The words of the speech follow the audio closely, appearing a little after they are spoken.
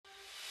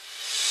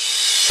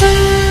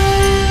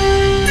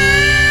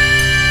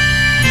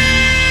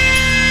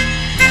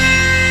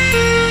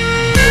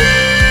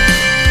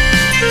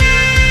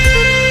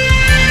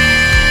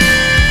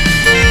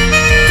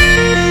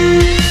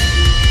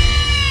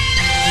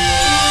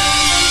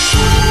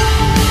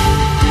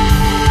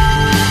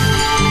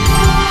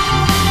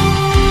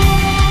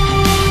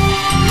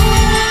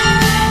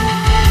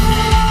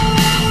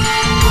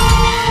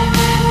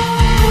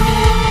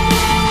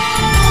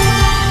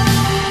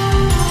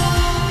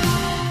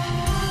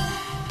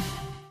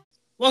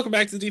Welcome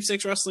back to the Deep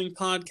Six Wrestling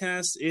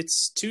Podcast.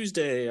 It's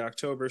Tuesday,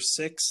 October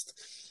 6th,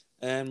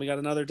 and we got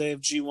another day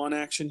of G1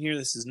 action here.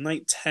 This is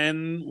night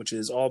 10, which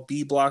is all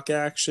B block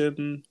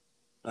action.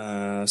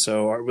 This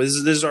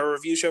is our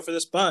review show for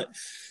this, but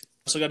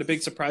also got a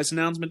big surprise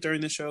announcement during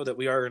the show that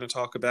we are going to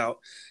talk about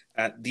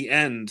at the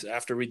end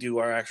after we do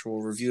our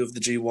actual review of the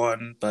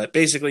G1. But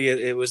basically,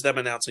 it was them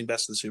announcing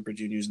Best of the Super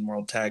Juniors and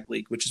World Tag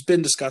League, which has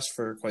been discussed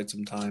for quite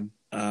some time.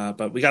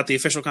 But we got the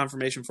official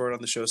confirmation for it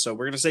on the show, so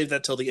we're going to save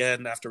that till the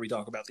end after we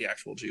talk about the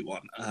actual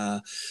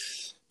G1.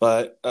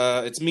 But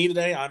it's me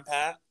today. I'm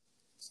Pat.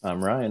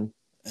 I'm Ryan.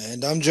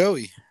 And I'm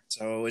Joey.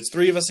 So it's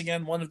three of us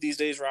again. One of these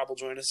days, Rob will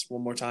join us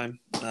one more time.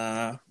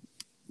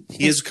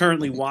 He is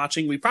currently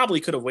watching. We probably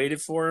could have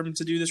waited for him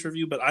to do this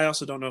review, but I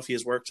also don't know if he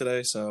has work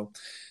today, so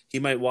he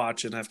might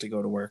watch and have to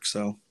go to work.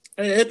 So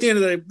at the end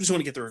of the day, we just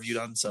want to get the review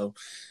done. So,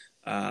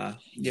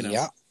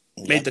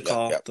 made the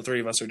call. The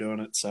three of us are doing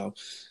it. So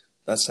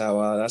that's how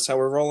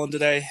we're rolling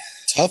today.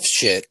 Tough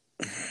shit.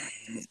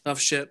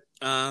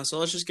 So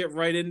let's just get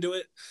right into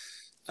it.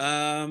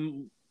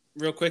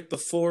 Real quick,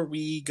 before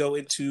we go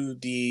into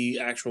the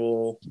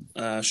actual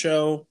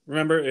show,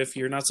 remember, if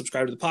you're not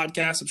subscribed to the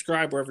podcast,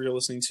 subscribe wherever you're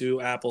listening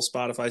to: Apple,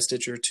 Spotify,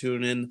 Stitcher,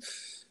 TuneIn,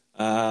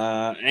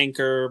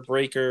 Anchor,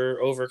 Breaker,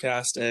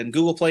 Overcast, and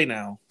Google Play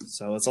now.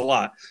 So it's a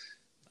lot.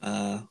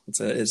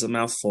 It's a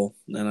mouthful,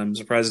 and I'm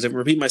surprised I didn't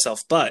repeat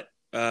myself. But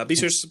be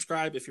sure to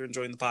subscribe if you're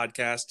enjoying the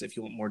podcast, if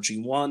you want more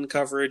G1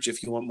 coverage,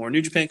 if you want more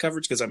New Japan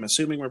coverage, because I'm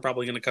assuming we're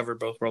probably going to cover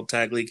both World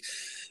Tag League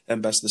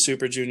and Best of the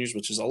Super Juniors,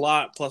 which is a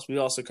lot. Plus, we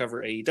also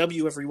cover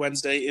AEW every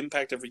Wednesday,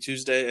 Impact every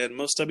Tuesday, and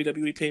most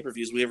WWE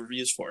pay-per-views we have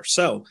reviews for.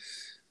 So,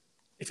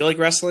 if you like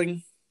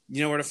wrestling,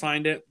 you know where to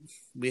find it.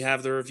 We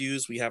have the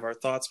reviews, we have our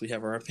thoughts, we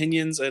have our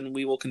opinions, and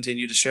we will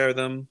continue to share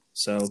them.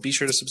 So be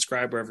sure to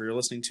subscribe wherever you're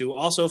listening to.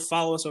 Also,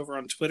 follow us over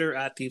on Twitter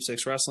at Deep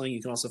Six Wrestling.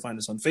 You can also find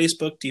us on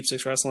Facebook, Deep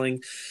Six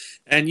Wrestling,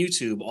 and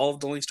YouTube. All of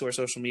the links to our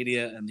social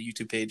media and the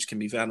YouTube page can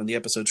be found in the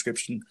episode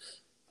description.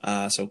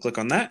 So click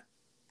on that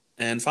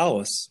and follow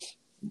us.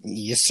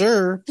 Yes,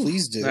 sir.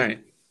 Please do. All right.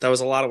 That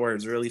was a lot of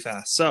words really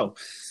fast. So,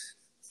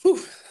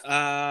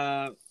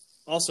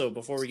 also,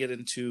 before we get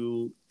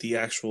into the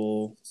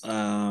actual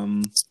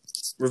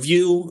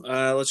review,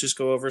 let's just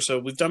go over. So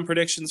we've done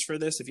predictions for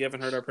this. If you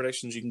haven't heard our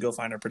predictions, you can go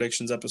find our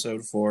predictions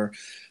episode for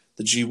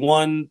the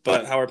G1.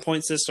 But how our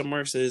point system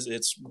works is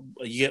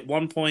you get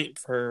 1 point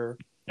for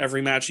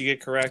every match you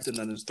get correct, and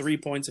then there's 3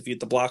 points if you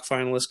get the block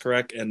finalist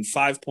correct, and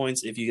 5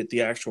 points if you get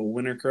the actual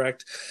winner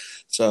correct.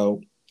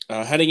 So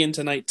heading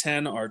into night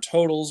 10, our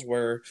totals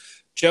were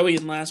Joey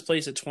in last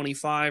place at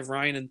 25,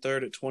 Ryan in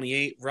third at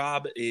 28,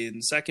 Rob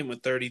in second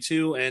with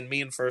 32, and me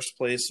in first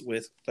place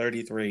with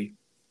 33.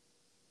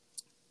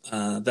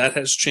 That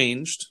has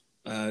changed.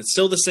 It's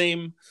still the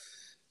same.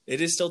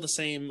 It is still the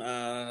same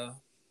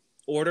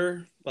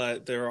order,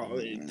 but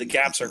the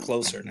gaps are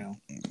closer now.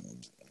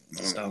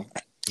 So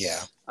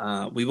yeah,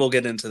 we will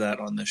get into that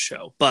on this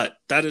show. But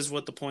that is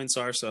what the points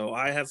are. So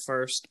I have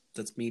first.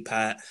 That's me,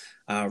 Pat.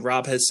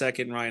 Rob has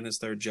second. Ryan has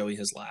third. Joey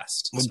has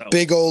last. So.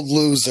 Big old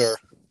loser.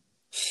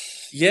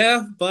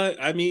 Yeah, but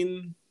I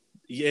mean,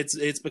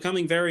 it's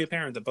becoming very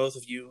apparent that both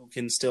of you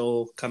can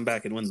still come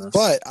back and win this.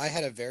 But I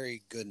had a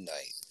very good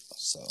night,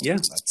 so yeah,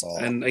 that's all.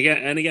 And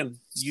again,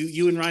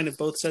 you and Ryan have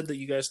both said that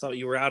you guys thought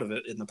you were out of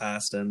it in the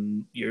past,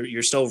 and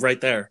you're still right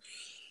there.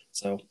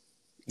 So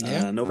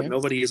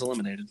nobody is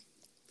eliminated.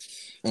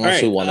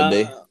 Unless you want to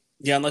be.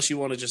 Yeah, unless you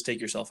want to just take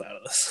yourself out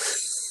of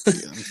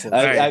this.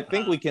 I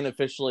think we can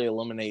officially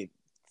eliminate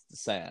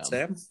Sam.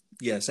 Sam?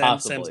 Yeah,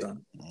 Sam's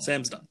done.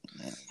 Sam's done.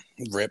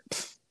 Rip.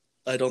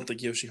 I don't think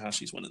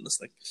Yoshihashi's winning this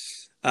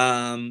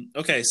thing.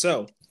 Okay,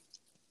 so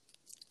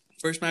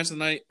first match of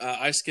the night.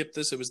 I skipped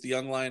this. It was the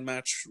Young Lion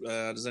match.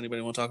 Does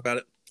anybody want to talk about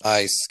it?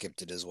 I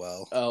skipped it as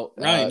well. Oh,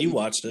 Ryan, you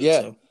watched it.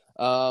 Yeah.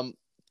 So.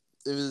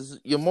 It was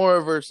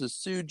Yamura versus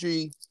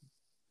Tsuji,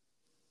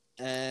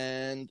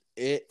 and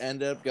it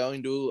ended up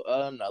going to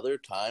another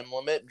time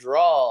limit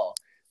draw.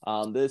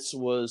 This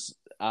was,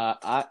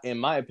 in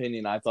my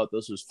opinion, I thought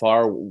this was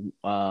far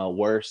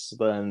worse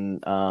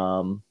than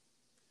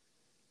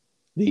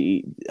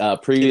the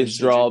previous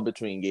draw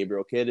between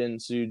Gabriel Kidd and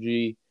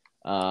Tsuji.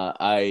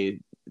 I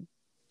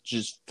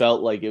just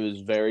felt like it was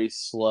very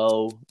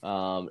slow.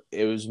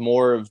 It was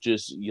more of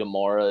just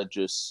Yamura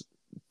just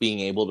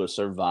being able to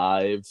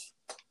survive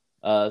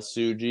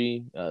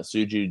Tsuji.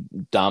 Tsuji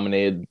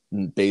dominated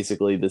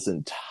basically this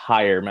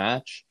entire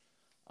match.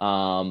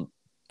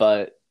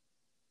 But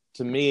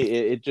to me,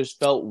 it just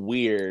felt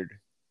weird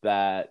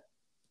that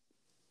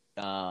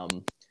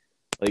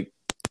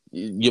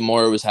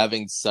Yamura was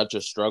having such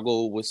a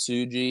struggle with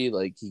Tsuji.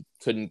 Like, he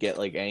couldn't get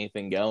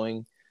anything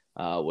going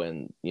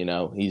when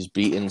he's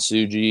beaten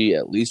Tsuji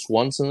at least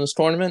once in this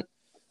tournament.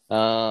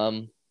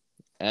 And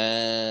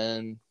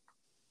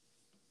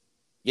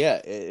yeah,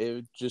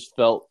 it just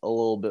felt a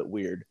little bit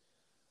weird.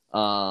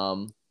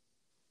 But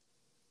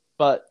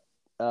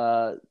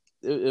it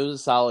was a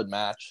solid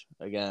match.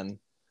 Again,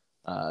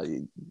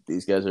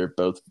 these guys are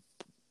both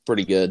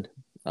pretty good.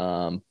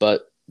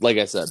 But like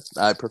I said,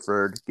 I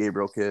preferred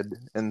Gabriel Kidd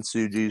and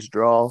Tsuji's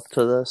draw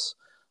to this.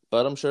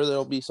 But I'm sure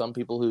there'll be some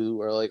people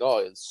who are like,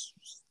 oh,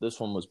 this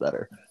one was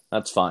better.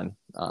 That's fine.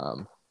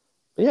 But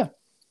yeah.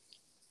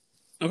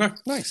 Okay.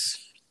 Nice.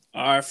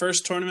 Our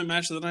first tournament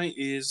match of the night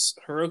is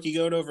Hiroki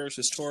Goto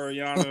versus Toru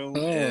Yano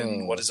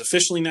in what is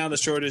officially now the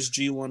shortest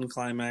G1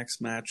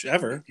 Climax match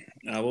ever.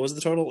 What was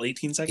the total?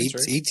 18 seconds,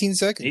 right? 18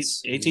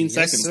 seconds. 18 yes,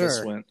 seconds sir.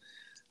 this went.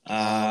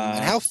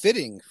 And how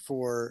fitting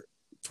for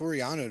Toru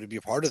Yano to be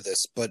a part of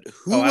this. But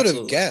who would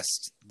have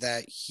guessed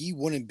that he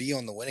wouldn't be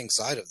on the winning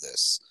side of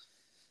this?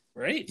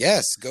 Right.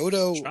 Yes,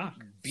 Goto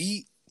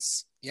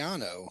beats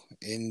Yano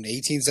in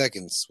 18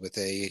 seconds with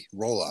a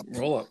roll-up.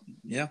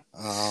 Yeah.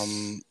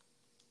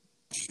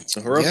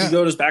 So Hiroki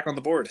Goto's back on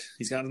the board.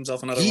 He's got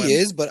himself another win. He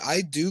is, but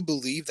I do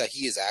believe that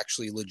he is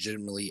actually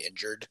legitimately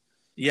injured.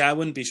 Yeah, I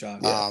wouldn't be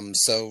shocked.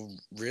 So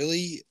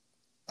really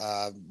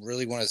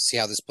want to see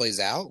how this plays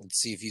out and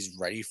see if he's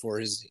ready for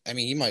his. I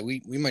mean,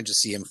 we might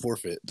just see him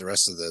forfeit the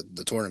rest of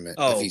the tournament.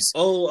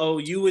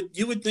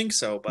 You would think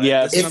so, but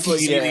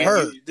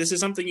this is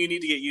something you need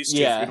to get used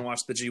to if you're going to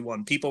watch the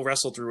G1. People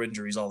wrestle through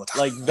injuries all the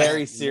time, like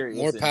very serious.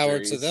 More power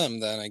to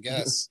them, then I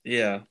guess.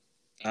 Yeah.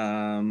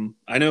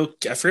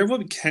 I forget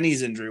what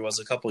Kenny's injury was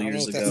a couple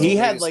years ago. He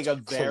had like a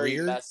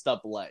very messed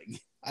up leg.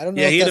 I don't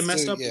know. Yeah, he had a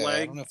messed up leg.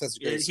 I don't know if that's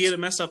he had a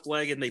messed up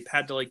leg, and they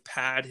had to like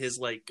pad his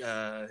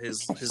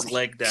his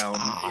leg down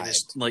in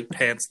his like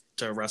pants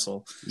to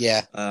wrestle.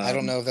 Yeah, I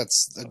don't know if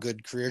that's a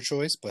good career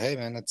choice, but hey,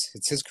 man, it's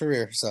his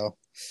career. So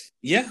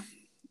yeah,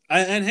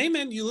 and hey,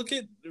 man, you look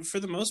at for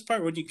the most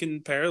part when you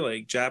compare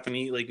like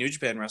Japanese like New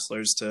Japan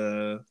wrestlers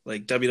to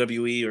like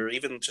WWE or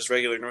even just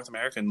regular North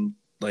American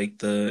like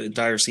the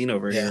entire scene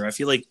over here, I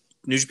feel like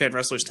New Japan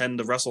wrestlers tend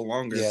to wrestle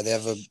longer. Yeah, they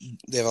have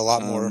a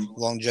lot more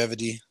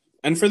longevity.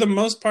 And for the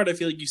most part, I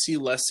feel like you see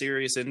less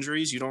serious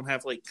injuries. You don't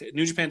have like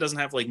New Japan doesn't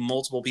have like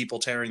multiple people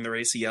tearing their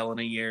ACL in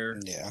a year.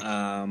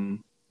 Yeah.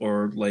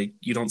 Or like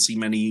you don't see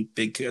many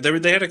big.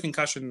 They had a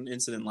concussion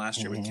incident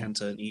last year with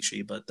Kenta and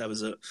Ishii, but that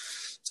was it.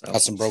 So.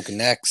 Got some broken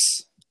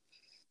necks.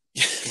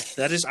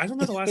 That is, I don't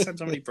know the last time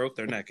somebody broke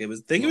their neck. It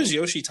was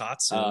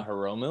Yoshitatsu.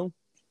 Hiromu.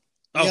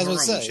 Oh, yeah,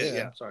 Hiromu.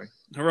 Yeah, sorry.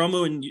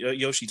 Hiromu and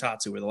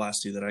Yoshitatsu were the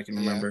last two that I can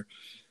remember.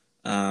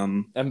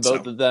 And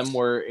both of them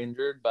were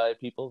injured by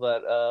people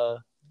that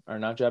are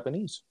not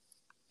Japanese.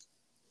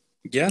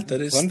 Yeah,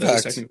 that is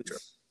technically true.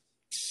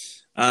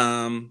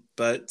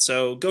 But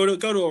so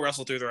Goto will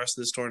wrestle through the rest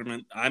of this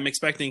tournament. I'm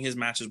expecting his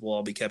matches will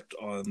all be kept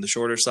on the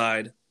shorter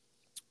side.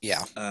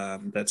 Yeah.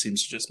 That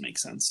seems to just make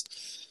sense.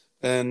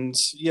 And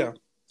yeah.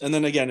 And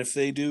then again, if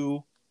they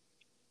do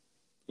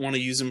want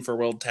to use him for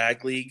World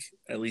Tag League,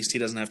 at least he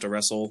doesn't have to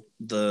wrestle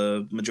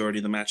the majority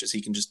of the matches.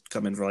 He can just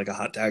come in for like a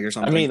hot tag or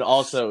something. I mean,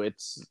 also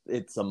it's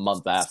a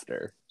month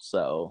after,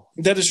 so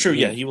that is true.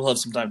 Yeah, he will have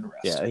some time to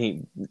rest. Yeah,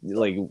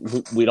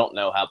 we don't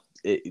know how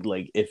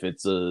if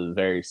it's a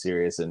very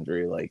serious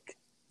injury,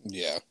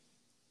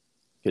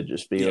 could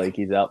just be like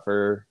he's out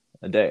for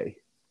a day.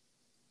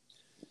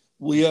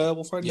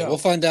 We'll find out. We'll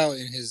find out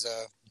in his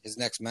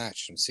next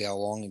match and see how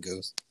long it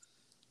goes.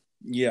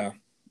 Yeah.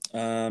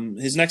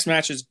 His next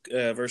match is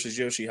versus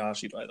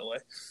Yoshihashi, by the way.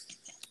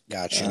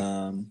 Gotcha.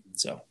 All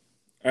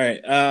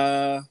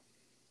right.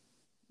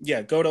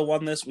 Goto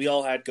won this. We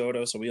all had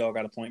Goto, so we all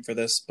got a point for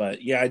this.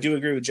 But yeah, I do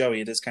agree with Joey.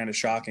 It is kind of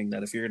shocking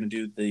that if you're going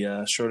to do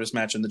the shortest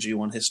match in the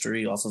G1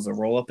 history off of a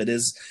roll up, it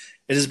is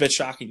a bit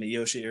shocking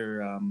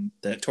that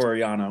that Toru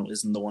Yano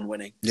isn't the one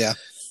winning. Yeah.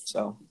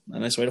 So a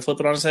nice way to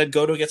flip it on his head.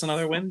 Goto gets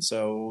another win.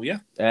 So yeah.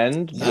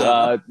 And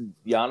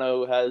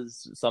Yano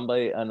has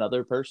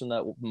another person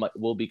that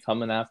will be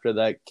coming after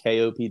that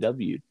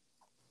KOPW.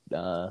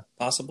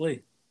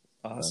 Possibly.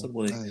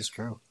 That is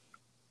true.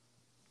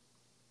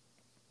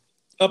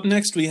 Up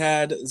next, we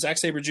had Zack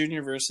Sabre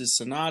Jr. versus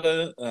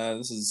Sonata.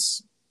 This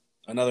is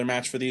another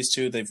match for these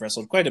two. They've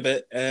wrestled quite a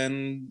bit,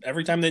 and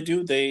every time they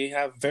do, they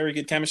have very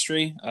good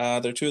chemistry.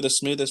 They're two of the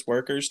smoothest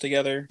workers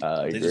together.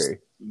 I agree. Just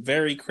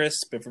very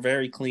crisp,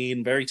 very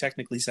clean, very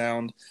technically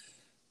sound.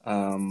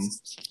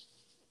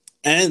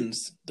 And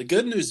the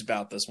good news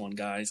about this one,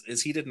 guys,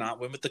 is he did not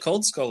win with the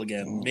cold skull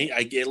again.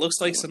 It looks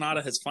like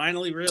Sonata has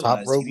finally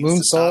realized he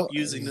needs to stop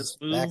using this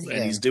move,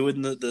 and he's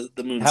doing the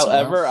moonsault.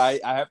 However, I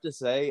have to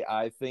say,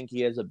 I think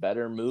he has a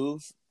better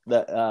move.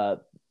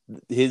 That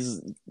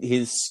his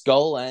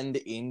skull end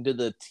into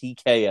the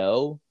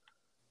TKO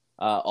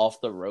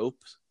off the rope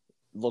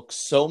looks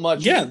so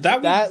much. Yeah,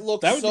 that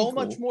looks so cool.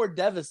 Much more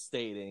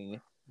devastating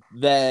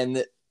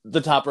than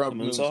the top rope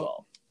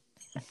moonsault.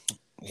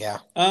 Yeah.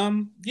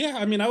 Yeah,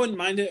 I mean, I wouldn't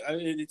mind it.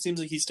 It seems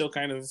like he's still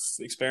kind of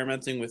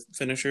experimenting with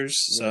finishers,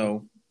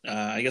 so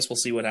I guess we'll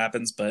see what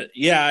happens. But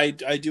yeah, I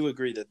do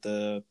agree that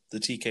the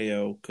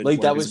TKO could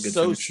that was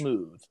so finish.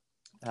 Smooth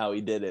how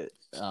he did it.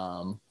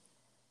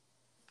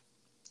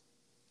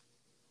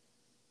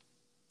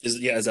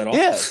 Is that all?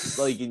 Yeah,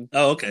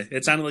 oh, okay.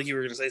 It sounded like you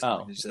were going to say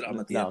something. You said I'm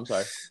at the end. I'm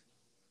sorry.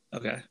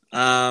 Okay.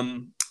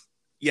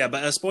 Yeah,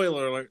 but a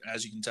spoiler alert,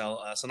 as you can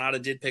tell, Sonata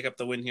did pick up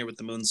the win here with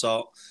the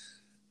moonsault.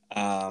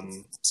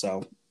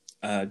 So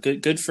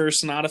Good for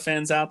Sonata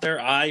fans out there.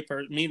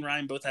 Me and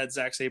Ryan both had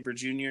Zack Sabre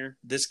Jr.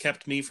 This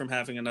kept me from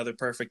having another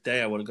perfect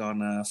day. I would have gone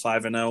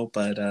 5-0,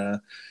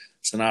 but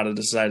Sonata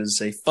decided to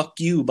say "fuck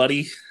you,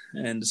 buddy,"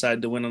 and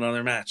decided to win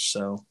another match.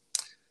 So,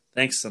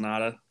 thanks,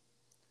 Sonata.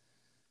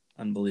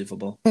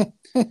 Unbelievable.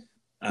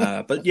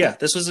 But yeah,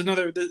 this was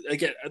another.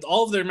 Again,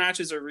 all of their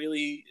matches are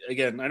really.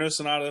 Again, I know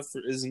Sonata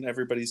isn't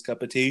everybody's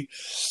cup of tea,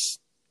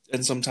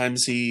 and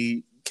sometimes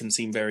he can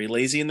seem very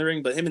lazy in the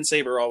ring, but him and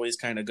Sabre always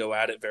kind of go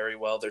at it very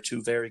well. They're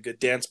two very good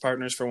dance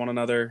partners for one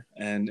another,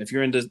 and if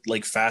you're into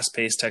like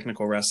fast-paced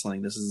technical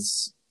wrestling, this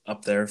is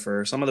up there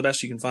for some of the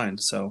best you can find.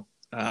 So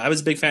I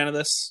was a big fan of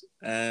this,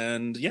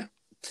 and yeah.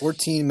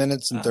 14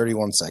 minutes and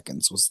 31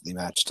 seconds was the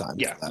match time.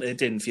 Yeah, it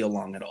didn't feel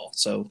long at all.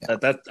 So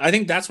that I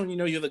think that's when you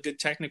know you have a good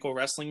technical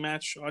wrestling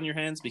match on your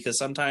hands, because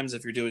sometimes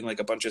if you're doing like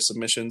a bunch of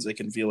submissions, it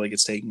can feel like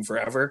it's taking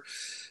forever,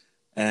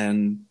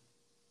 and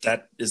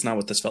that is not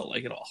what this felt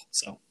like at all.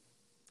 So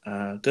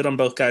good on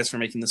both guys for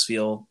making this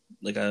feel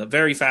like a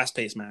very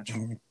fast-paced match.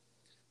 Mm-hmm.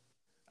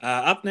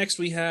 Up next,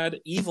 we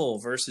had Evil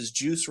versus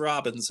Juice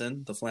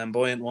Robinson, the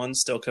flamboyant one,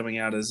 still coming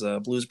out as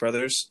Blues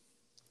Brothers.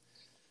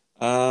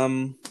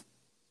 I'm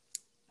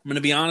going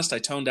to be honest, I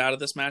tuned out of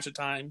this match at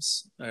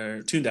times.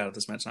 Or tuned out of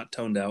this match, not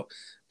toned out.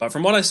 But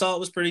from what I saw, it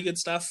was pretty good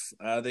stuff.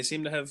 They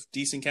seem to have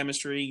decent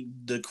chemistry.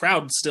 The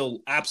crowd still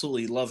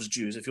absolutely loves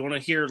Juice. If you want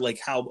to hear like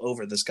how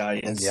over this guy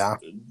is,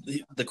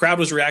 the crowd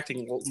was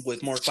reacting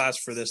with more class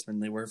for this than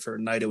they were for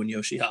Naito and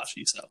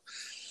Yoshihashi. So,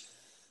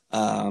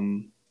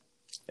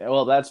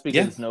 well, that's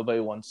because nobody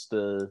wants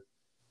to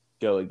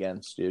go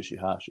against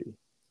Yoshihashi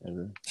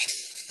ever.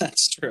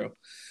 That's true.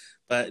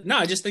 But no,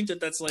 I just think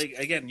that's like,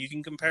 again, you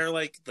can compare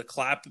like the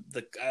clap.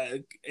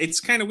 It's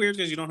kind of weird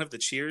because you don't have the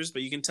cheers,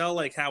 but you can tell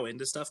like how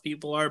into stuff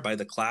people are by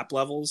the clap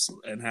levels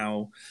and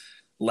how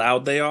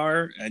loud they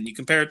are. And you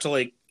compare it to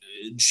like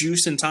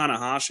Juice and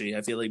Tanahashi.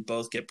 I feel like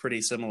both get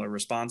pretty similar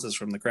responses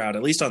from the crowd,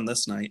 at least on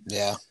this night.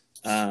 Yeah.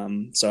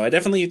 So I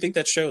definitely think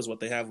that shows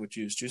what they have with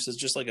Juice. Juice is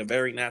just like a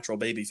very natural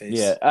babyface.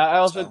 Yeah, I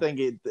also think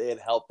it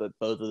helped that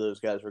both of those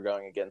guys were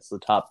going against the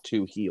top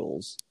two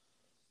heels.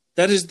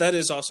 That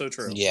is also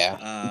true.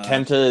 Yeah,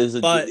 Kenta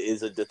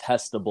is a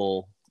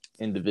detestable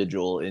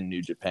individual in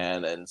New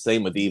Japan, and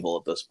same with Evil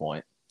at this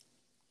point.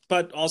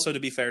 But also, to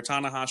be fair,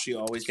 Tanahashi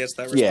always gets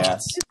that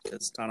response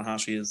because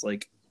Tanahashi is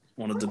like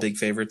one of the big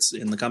favorites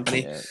in the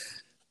company,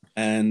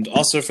 and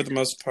also for the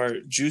most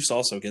part, Juice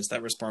also gets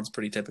that response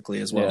pretty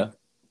typically as well.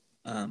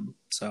 Yeah.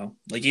 So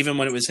like even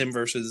when it was him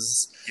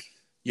versus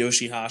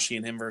Yoshihashi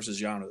and him versus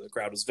Yano, the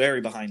crowd was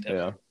very behind him.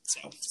 Yeah.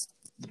 So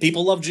the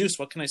people love Juice.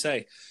 What can I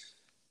say?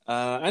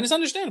 And it's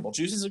understandable.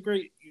 Juice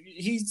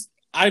is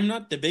I'm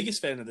not the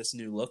biggest fan of this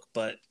new look,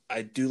 but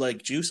I do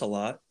like Juice a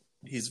lot.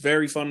 He's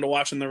very fun to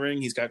watch in the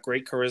ring. He's got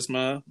great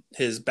charisma.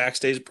 His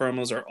backstage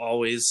promos are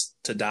always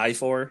to die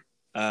for.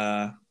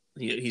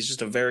 He's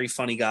just a very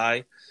funny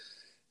guy.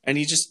 And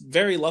he's just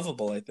very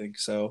lovable, I think.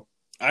 So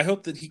I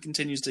hope that he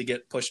continues to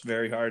get pushed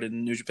very hard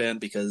in New Japan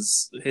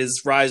because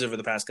his rise over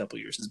the past couple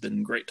of years has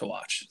been great to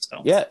watch.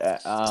 So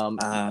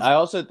I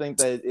also think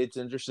that it's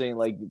interesting.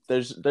 Like,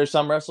 there's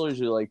some wrestlers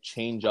who like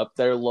change up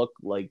their look,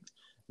 like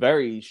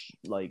very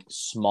like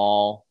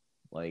small,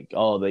 like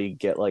they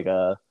get like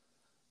a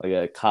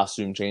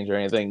costume change or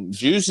anything.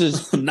 Juice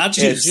is not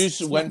Juice.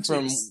 Juice went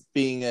from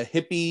being a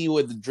hippie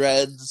with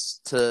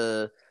dreads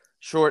to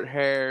short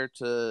hair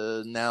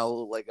to now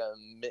like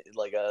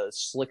a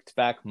slicked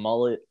back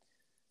mullet.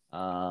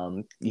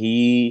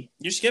 You're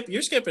skipping.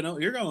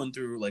 You're going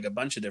through like a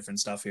bunch of different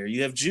stuff here.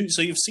 You have Juice,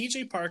 so you have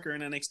CJ Parker in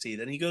NXT.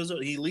 Then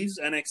he leaves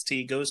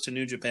NXT, goes to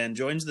New Japan,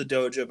 joins the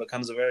dojo,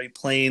 becomes a very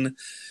plain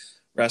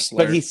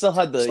wrestler. But he still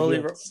had the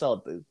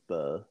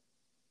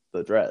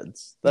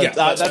dreads. That's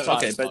what I'm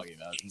talking about.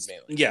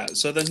 Yeah.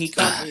 So then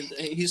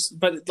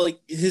but like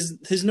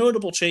his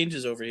notable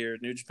changes over here in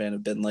New Japan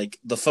have been like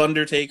the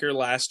Thundertaker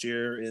last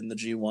year in the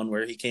G1,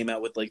 where he came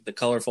out with like the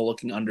colorful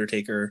looking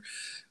Undertaker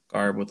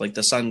garb with like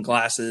the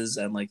sunglasses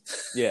and like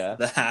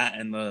the hat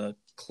and the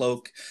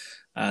cloak.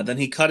 Then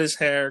he cut his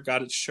hair,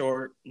 got it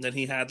short. And then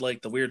he had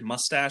like the weird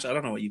mustache. I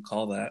don't know what you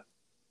call that.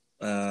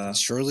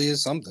 Surely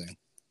is something.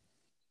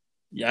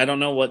 Yeah, I don't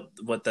know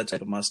what that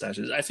type of mustache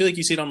is. I feel like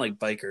you see it on like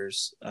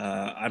bikers.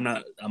 I'm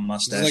not a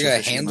mustache. Is it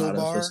like a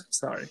handlebar?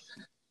 Sorry.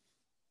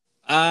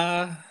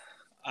 I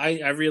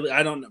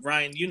don't.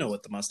 Ryan, you know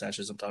what the mustache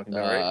is I'm talking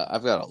about, right?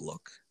 I've got to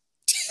look.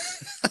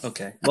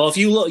 Okay. Well, if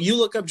you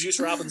look up Juice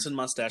Robinson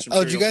mustache, I'm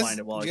sure you'll find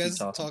it while I keep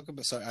talking. Talk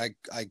about? Sorry,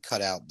 I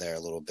cut out there a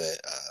little bit.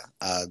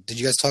 Did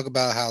you guys talk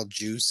about how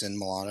Juice and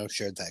Milano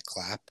shared that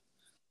clap?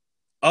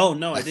 Oh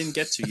no, I didn't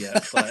get to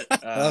yet. But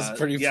that was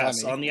pretty funny.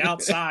 Yes, on the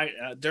outside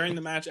during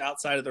the match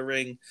outside of the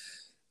ring,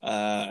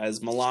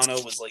 as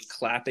Milano was like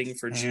clapping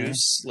for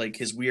Juice, like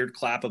his weird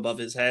clap above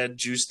his head.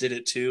 Juice did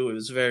it too. It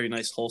was a very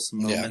nice,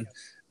 wholesome moment. Yeah.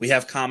 We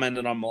have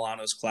commented on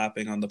Milano's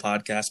clapping on the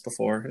podcast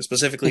before,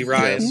 specifically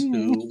Rise,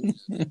 who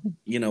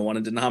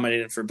wanted to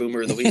nominate him for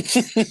Boomer of the Week.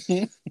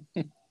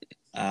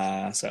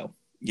 So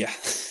yeah,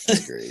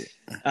 that's great.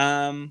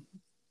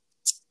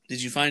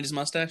 Did you find his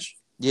mustache?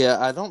 Yeah,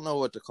 I don't know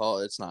what to call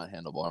it. It's not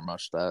handlebar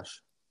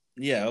mustache.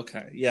 Yeah,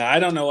 okay. Yeah, I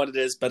don't know what it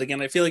is, but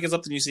again, I feel like it's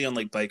something you see on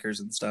like bikers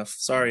and stuff.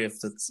 Sorry if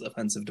it's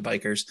offensive to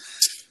bikers.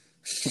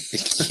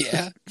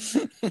 Yeah.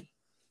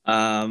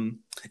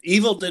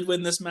 Evil did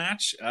win this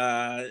match,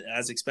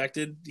 as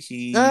expected.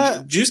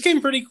 Juice came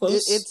pretty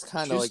close. It's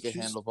kind of like a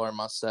handlebar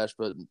mustache,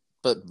 but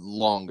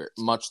longer,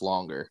 much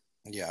longer.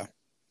 Yeah.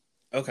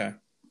 Okay.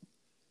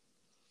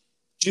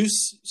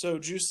 Juice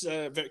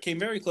came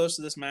very close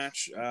to this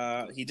match.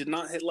 He did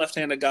not hit left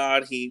hand of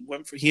God. He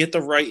hit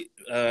the right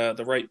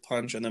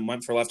punch and then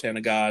went for left hand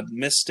of God.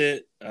 Missed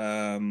it.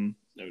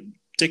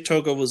 Dick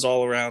Togo was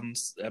all around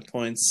at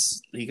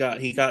points. He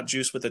got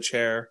Juice with a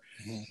chair.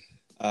 Mm-hmm.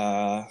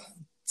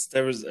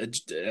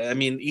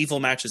 Evil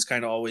matches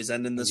kind of always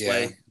end in this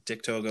way.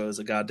 Dick Togo is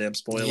a goddamn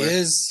spoiler. He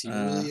is. He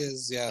really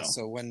is. Yeah.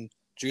 So when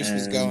Juice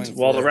was going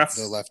while for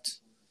the left.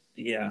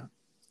 Yeah.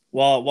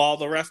 While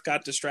the ref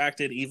got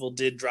distracted, Evil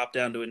did drop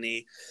down to a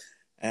knee,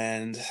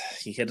 and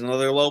he hit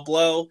another low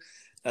blow.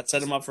 That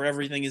set him up for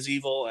Everything is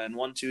Evil, and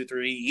 1, 2,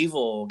 3,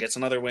 Evil gets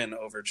another win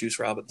over Juice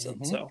Robinson.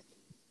 Mm-hmm. So,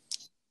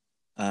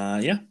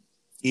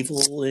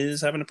 Evil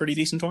is having a pretty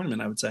decent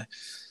tournament, I would say.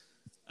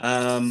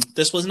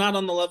 This was not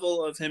on the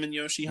level of him and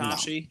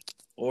Yoshihashi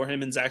or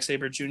him and Zack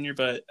Sabre Jr.,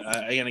 but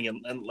again,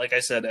 and like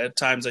I said, at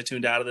times I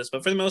tuned out of this,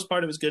 but for the most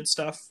part, it was good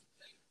stuff.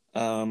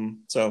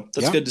 So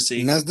that's good to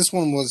see. And this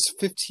one was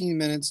 15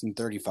 minutes and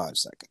 35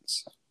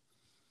 seconds.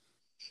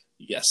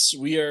 Yes,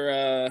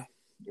 we're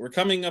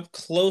coming up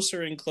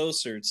closer and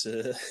closer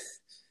to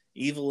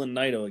Evil and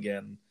Naito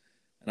again,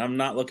 and I'm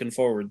not looking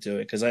forward to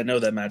it because I know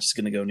that match is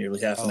going to go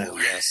nearly half an hour.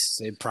 Yes,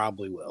 it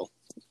probably will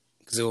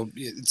because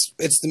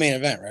it's the main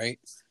event, right?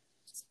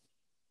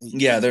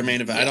 Yeah, their main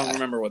event. Yeah. I don't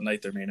remember what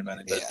night their main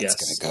event is, but yes,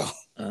 it's going to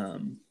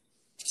go.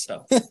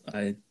 So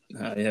I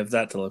have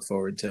that to look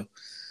forward to.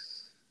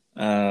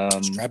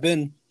 Strap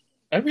in.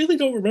 I really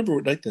don't remember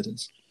what night that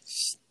is.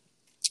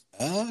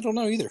 I don't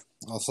know either.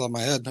 Off the top of my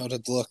head, I would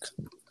have to look.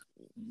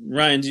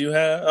 Ryan, do you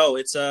have? Oh,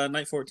 it's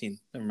night 14.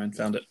 Never mind,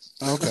 found it.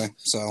 Okay,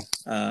 so.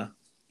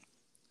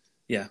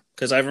 Yeah,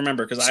 because I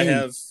remember because I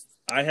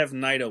have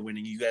Naito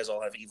winning. You guys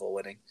all have Evil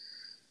winning.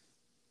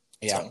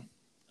 Yeah.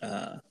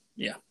 So,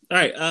 yeah. All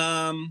right.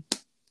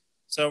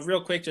 So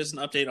real quick, just an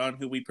update on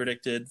who we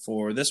predicted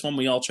for this one.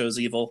 We all chose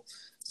Evil,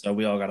 so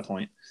we all got a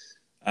point.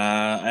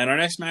 And our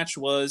next match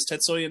was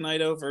Tetsuya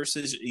Naito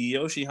versus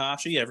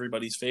Yoshihashi,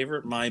 everybody's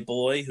favorite, my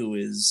boy, who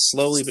is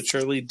slowly but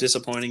surely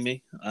disappointing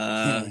me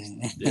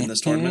in this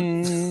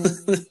tournament.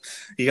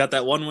 He got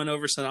that one win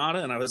over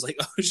Sonata, and I was like,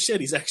 oh shit,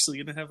 he's actually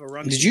going to have a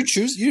run. Did you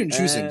choose? You didn't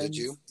choose him, did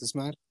you? This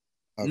match?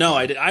 Okay. No,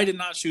 I did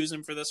not choose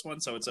him for this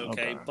one, so it's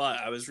okay.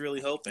 But I was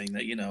really hoping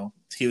that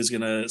he was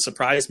going to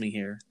surprise me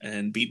here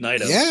and beat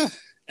Naito. Yeah.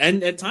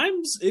 And at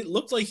times, it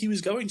looked like he was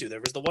going to.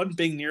 There was the one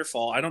big near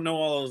fall. I don't know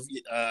all of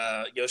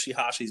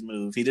Yoshihashi's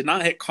move. He did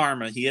not hit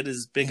Karma. He hit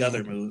his big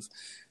other move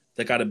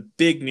that got a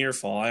big near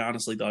fall. I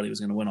honestly thought he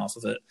was going to win off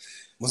of it.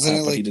 Isn't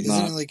it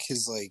like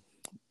his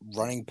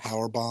running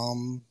power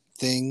bomb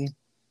thing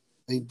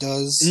that he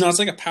does? No, it's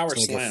like a power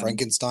slam. Like a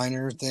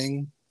Frankensteiner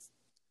thing?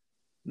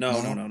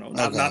 No.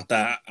 Not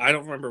that. I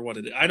don't remember what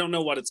it is. I don't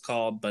know what it's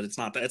called, but it's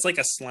not that. It's like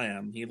a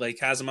slam. He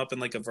has him up in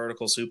like a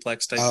vertical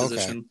suplex type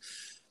position.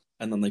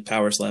 And then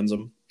power slams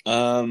him.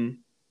 But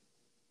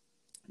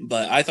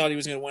I thought he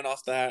was going to win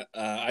off that.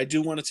 I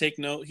do want to take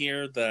note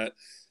here that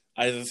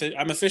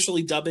I'm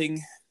officially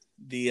dubbing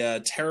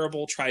the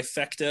terrible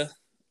trifecta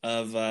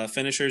of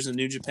finishers in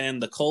New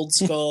Japan: the cold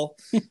skull,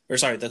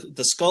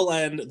 the skull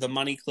end, the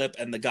money clip,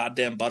 and the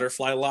goddamn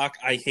butterfly lock.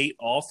 I hate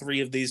all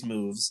three of these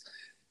moves.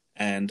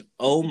 And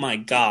oh my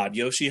god,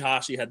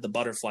 Yoshihashi had the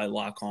butterfly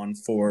lock on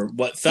for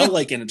what felt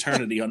like an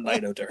eternity on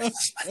Naito during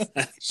this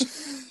match.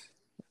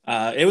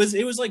 It was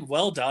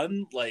well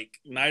done.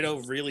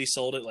 Naito really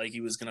sold it like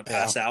he was going to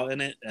pass out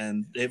in it,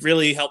 and it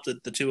really helped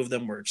that the two of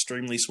them were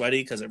extremely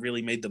sweaty because it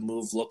really made the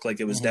move look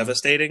like it was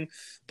devastating.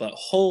 But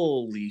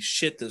holy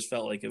shit, this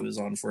felt like it was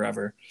on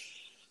forever.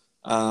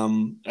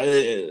 Anytime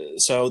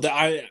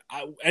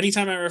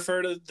I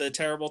refer to the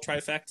terrible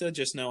trifecta,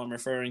 just know I'm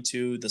referring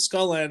to the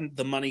skull end,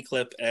 the money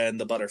clip, and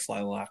the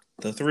butterfly lock.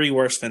 The three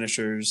worst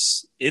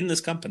finishers in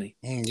this company.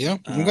 Yeah,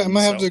 I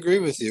might have to agree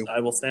with you. I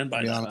will stand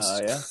by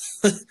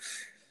that.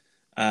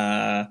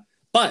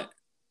 But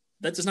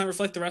that does not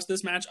reflect the rest of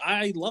this match.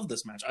 I love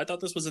this match. I thought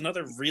this was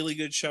another really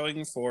good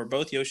showing for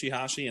both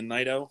Yoshihashi and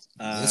Naito.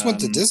 This went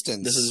the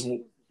distance.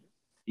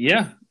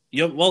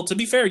 Well, to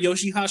be fair,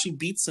 Yoshihashi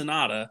beat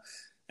Sonata,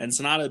 and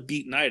Sonata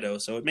beat Naito,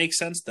 so it makes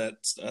sense that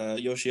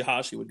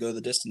Yoshihashi would go the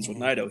distance with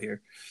Naito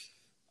here.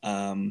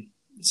 I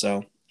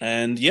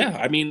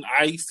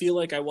feel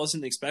like I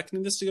wasn't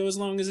expecting this to go as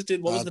long as it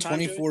did. What was the time?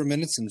 24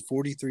 minutes and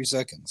 43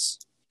 seconds.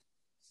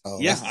 Oh,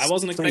 yeah, I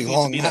wasn't expecting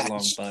it to be that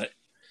long, but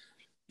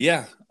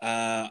yeah.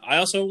 I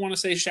also want to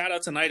say shout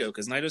out to Naito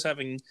because Naito's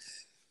having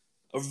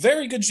a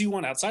very good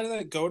G1. Outside of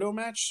that Goto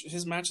match,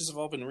 his matches have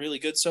all been really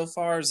good so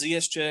far.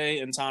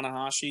 ZSJ and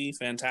Tanahashi,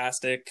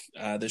 fantastic.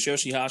 The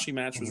Yoshihashi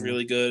match was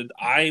really good.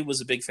 I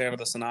was a big fan of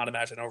the Sonata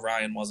match. I know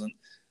Ryan wasn't.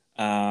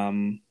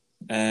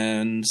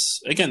 And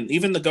again,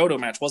 even the Goto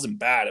match wasn't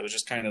bad. It was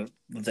just kind of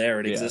there.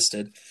 It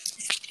existed.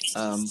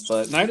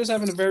 But Naito's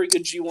having a very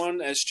good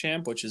G1 as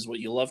champ, which is what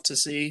you love to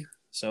see.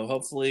 So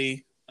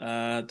hopefully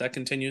that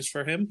continues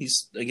for him.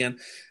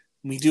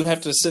 We do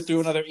have to sit through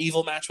another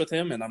evil match with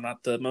him, and I'm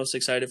not the most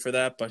excited for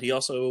that. But he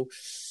also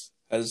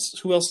has...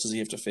 Who else does he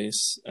have to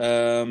face?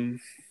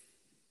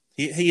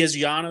 He has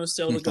Yano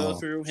still to go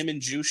through. Him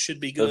and Juice should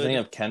be good. Doesn't he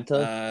have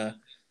Kenta?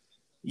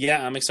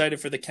 Yeah, I'm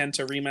excited for the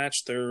Kenta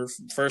rematch. Their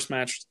first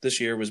match this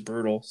year was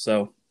brutal.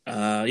 So,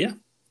 yeah.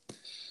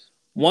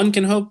 One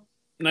can hope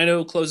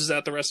Naito closes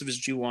out the rest of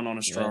his G1 on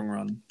a strong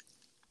run.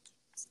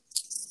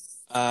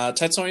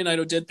 Tetsuya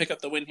Naito did pick up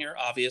the win here,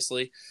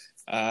 obviously.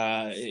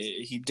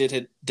 He did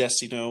hit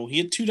Destino. He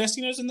had 2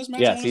 Destinos in this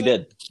match? Yes, he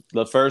did.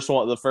 The first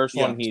one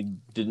he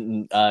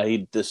didn't.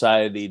 He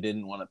decided he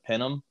didn't want to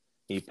pin him.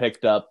 He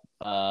picked up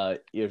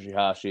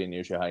Yoshihashi, and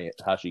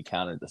Yoshihashi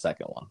countered the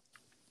second one.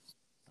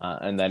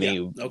 And then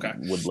he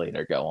would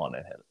later go on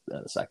and hit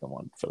the second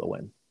one for the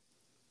win.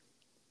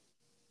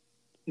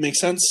 Makes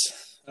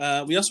sense.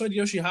 We also had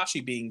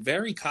Yoshihashi being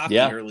very cocky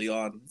early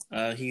on.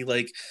 He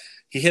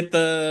hit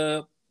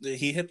the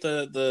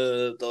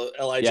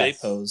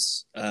LIJ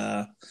pose,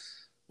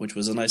 which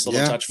was a nice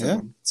little touch for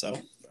him. So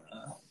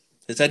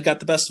his head got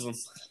the best of him.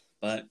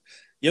 But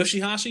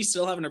Yoshihashi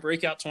still having a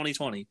breakout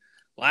 2020.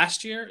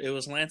 Last year, it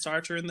was Lance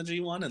Archer in the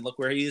G1, and look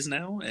where he is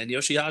now. And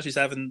Yoshihashi's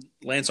having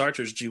Lance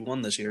Archer's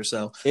G1 this year.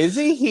 So is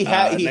he? He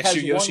next has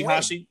year,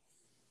 Yoshihashi.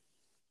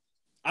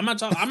 I'm not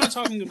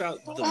talking about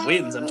the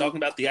wins. I'm talking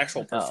about the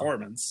actual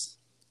performance.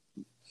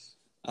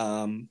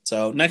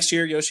 So next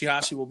year,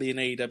 Yoshihashi will be in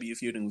AEW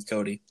feuding with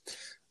Cody,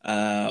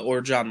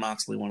 or John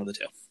Moxley, one of the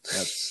two.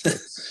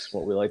 That's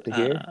what we like to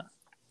hear.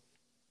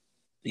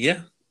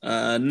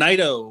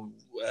 Naito.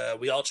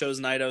 We all chose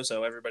Naito,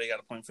 so everybody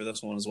got a point for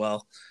this one as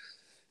well.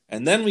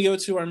 And then we go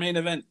to our main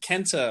event,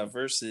 Kenta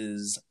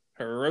versus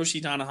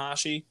Hiroshi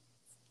Tanahashi.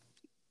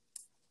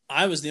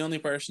 I was the only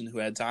person who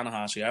had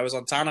Tanahashi. I was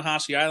on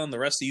Tanahashi Island. The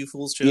rest of you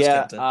fools chose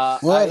Kenta.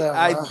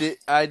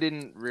 I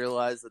didn't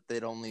realize that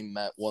they'd only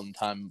met one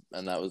time,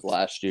 and that was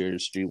last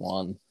year's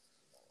G1.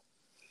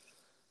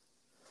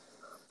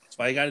 That's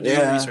why you got to do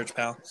your research,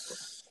 pal.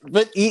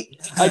 But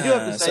I do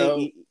have to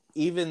say,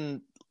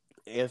 even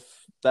if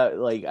that,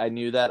 I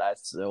knew that, I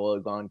still would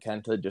have gone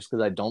Kenta just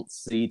because I don't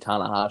see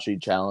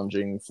Tanahashi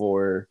challenging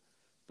for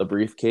the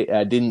briefcase.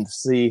 I didn't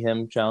see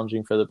him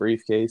challenging for the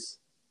briefcase.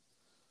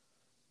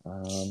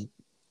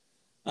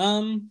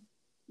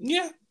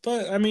 Yeah,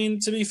 but I mean,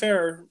 to be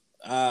fair,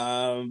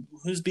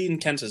 who's beaten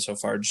Kenta so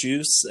far?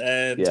 Juice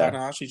and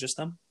Tanahashi, just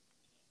them?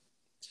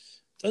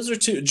 Those are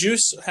two.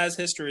 Juice has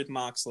history with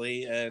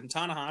Moxley, and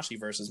Tanahashi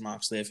versus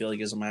Moxley, I feel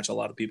like is a match a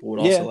lot of people would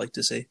also like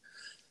to see.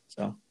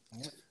 So,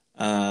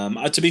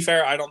 to be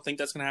fair, I don't think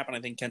that's going to happen. I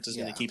think Kenta's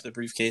going to keep the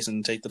briefcase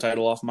and take the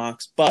title off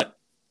Mox, but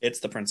it's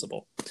the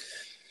principle.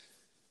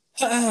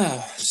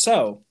 This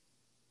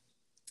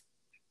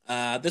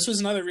was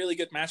another really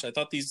good match. I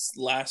thought these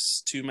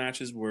last 2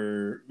 matches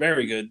were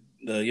very good.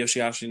 The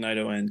Yoshihashi,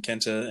 Naito, and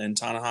Kenta and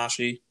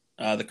Tanahashi.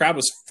 The crowd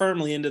was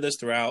firmly into this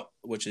throughout,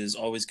 which is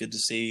always good to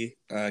see.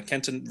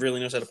 Kenta really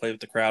knows how to play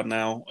with the crowd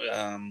now,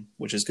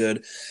 which is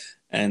good.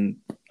 And,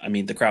 I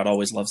mean, the crowd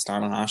always loves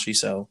Tanahashi,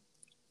 so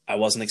I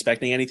wasn't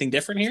expecting anything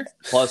different here.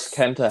 Plus,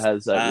 Kenta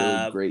has that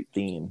really great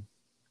theme.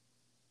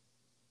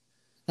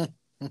 I'm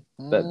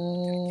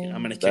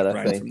going to kick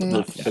Ryan from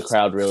the podcast. The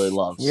crowd really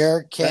loves.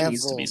 You're canceled. That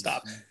needs to be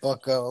stopped.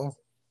 Bucko.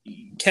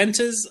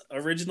 Kenta's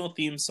original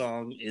theme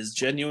song is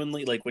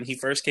genuinely, when he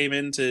first came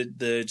into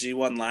the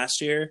G1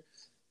 last year,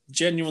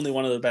 genuinely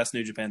one of the best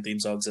New Japan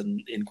theme songs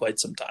in quite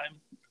some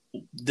time.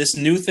 This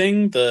new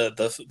thing,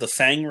 the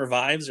Fang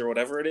Revives or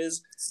whatever it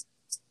is,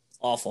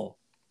 awful.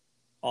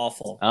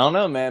 Awful. I don't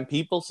know, man.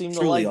 People seem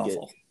Truly to like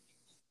awful. it.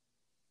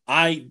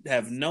 I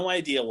have no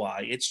idea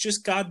why. It's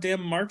just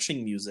goddamn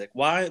marching music.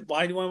 Why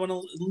do I want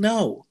to...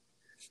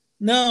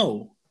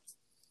 No.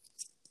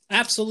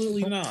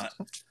 Absolutely not.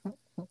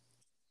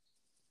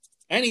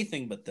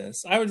 Anything but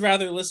this. I would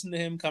rather listen to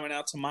him coming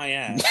out to my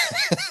ass.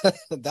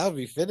 That would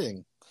be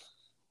fitting.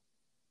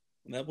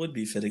 That would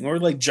be fitting. Or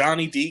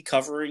Johnny D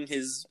covering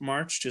his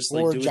march, just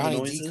or doing Johnny the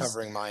noises. D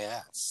covering my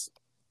ass.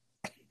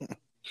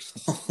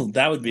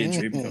 That would be a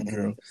dream come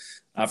true.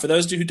 For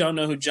those of you who don't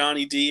know who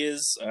Johnny D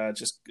is,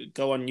 just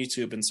go on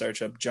YouTube and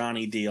search up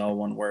Johnny D, all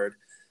one word.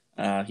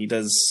 He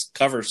does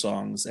cover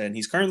songs, and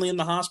he's currently in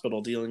the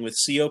hospital dealing with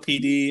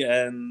COPD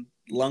and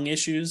lung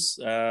issues,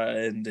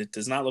 and it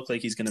does not look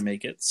like he's going to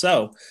make it.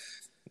 So,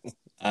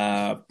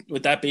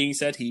 with that being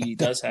said, he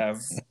does have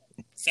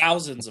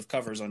thousands of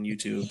covers on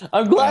YouTube.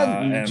 I'm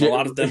glad, and a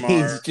lot of them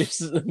are.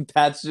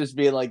 Pat's just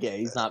being like, "Yeah,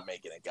 he's not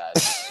making it,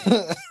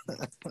 guys."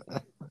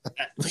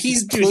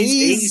 He's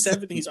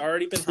 87. He's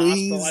already been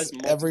hospitalized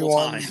multiple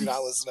everyone, times. do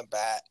not listen to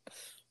Pat.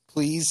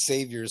 Please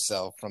save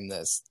yourself from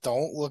this.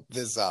 Don't look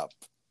this up.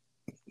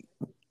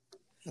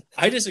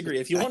 I disagree.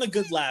 If you want a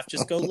good laugh,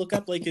 just go look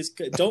up his.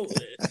 Don't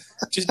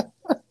just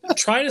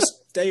try to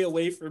stay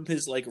away from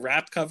his like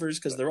rap covers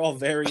because they're all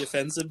very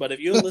offensive. But if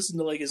you listen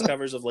to like his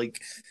covers of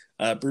like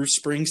Bruce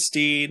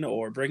Springsteen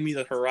or Bring Me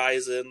the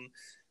Horizon,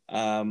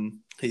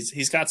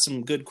 he's got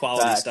some good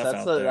quality stuff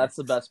out there. That's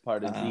the best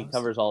part. Is he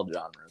covers all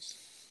genres.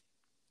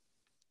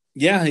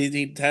 Yeah,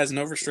 he has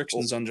no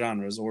restrictions on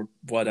genres or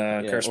what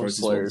curse words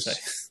he's willing to say.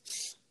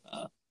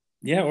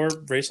 Yeah, or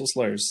racial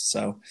slurs.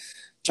 So,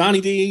 Johnny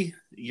D,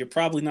 you're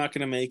probably not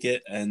going to make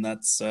it, and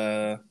that's.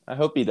 I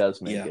hope he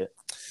does make it.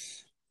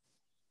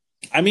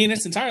 I mean,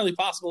 it's entirely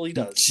possible he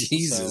does.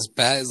 Jesus, so.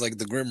 Pat is like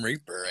the Grim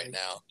Reaper right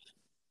now.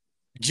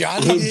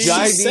 Johnny D's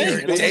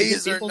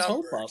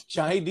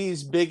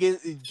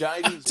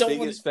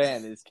biggest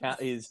fan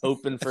is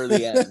hoping for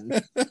the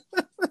end.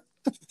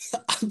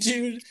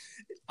 Dude,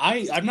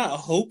 I'm not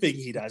hoping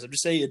he dies. I'm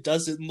just saying it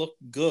doesn't look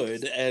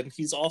good, and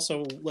he's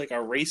also like a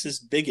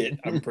racist bigot,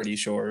 I'm pretty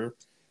sure,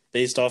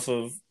 based off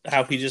of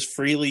how he just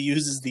freely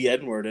uses the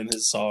N-word in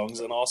his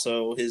songs, and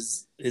also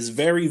his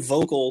very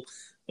vocal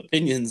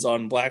opinions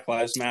on Black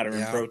Lives Matter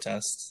and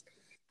protests.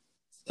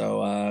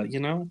 So,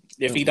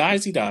 if he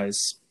dies, he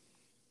dies.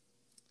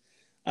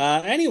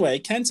 Anyway,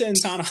 Kenta and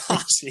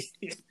Tanahashi.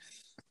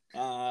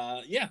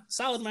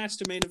 Solid match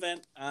to main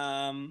event.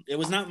 It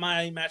was not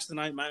my match of the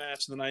night. My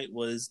match of the night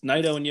was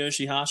Naito and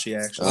Yoshihashi,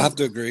 actually. I'll have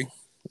to agree.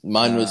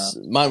 Mine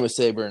was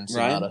Saber and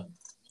Sonata. Right?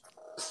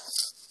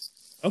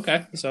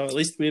 Okay, so at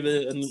least we have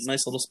a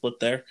nice little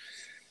split there.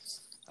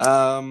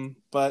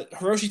 But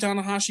Hiroshi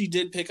Tanahashi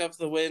did pick up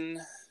the win,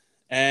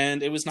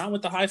 and it was not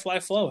with the high fly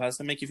flow. How's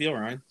that make you feel,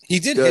 Ryan? He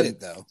did hit it,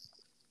 though.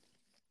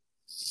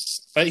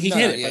 But he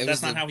hit it, but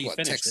that's not how he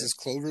finished Texas it.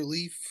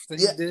 Cloverleaf that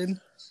he did?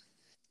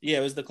 Yeah,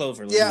 it was the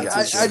Cloverleaf. Yeah, it's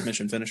his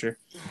submission finisher.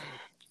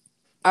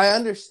 I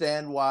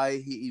understand why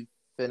he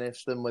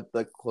finished him with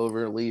the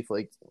Cloverleaf.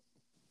 Like,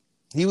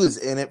 he was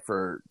in it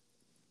for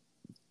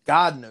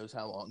God knows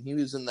how long. He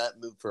was in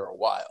that move for a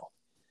while.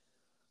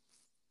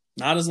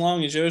 Not as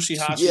long as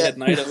Yoshihashi had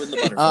Naito in the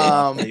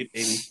butterfly,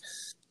 baby.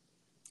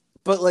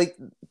 But, like,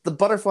 the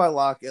butterfly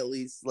lock, at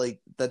least,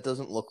 like, that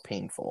doesn't look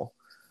painful.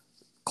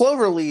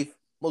 Cloverleaf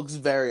looks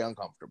very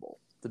uncomfortable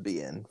to be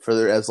in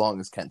for as long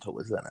as Kenta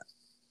was in it.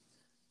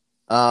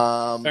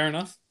 Fair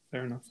enough.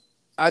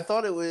 I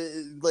thought it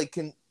was, like,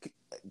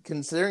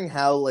 considering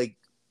how, like,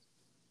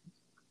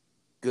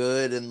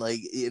 good and, like,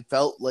 it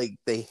felt like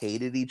they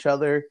hated each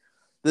other,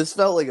 this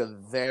felt like a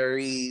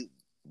very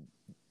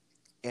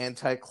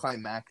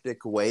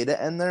anticlimactic way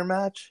to end their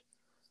match.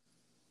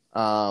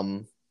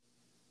 But,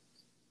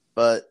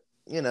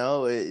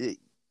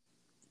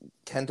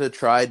 Kenta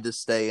tried to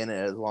stay in it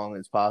as long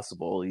as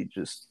possible. He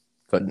just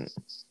couldn't.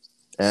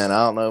 And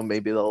I don't know,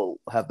 maybe they'll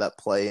have that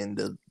play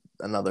into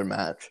another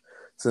match.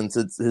 Since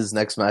his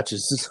next match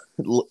is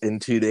in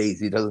 2 days,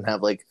 he doesn't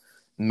have, like,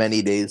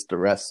 many days to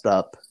rest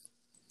up.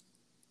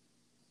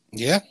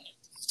 Yeah.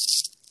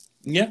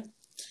 Yeah.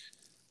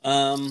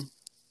 And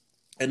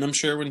I'm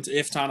sure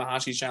if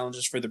Tanahashi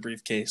challenges for the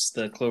briefcase,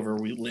 the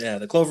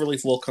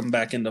Cloverleaf will come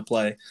back into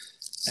play,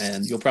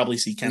 and you'll probably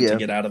see Kenta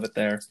get out of it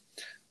there.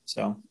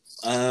 So,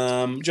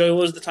 Joey,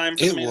 what was the time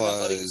for the main event,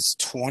 buddy? It was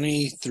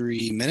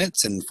 23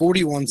 minutes and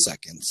 41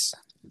 seconds.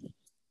 It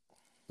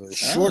was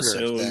shorter.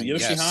 So than,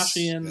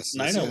 Yoshihashi and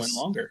Naito went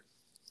longer.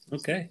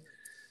 Okay.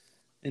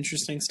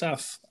 Interesting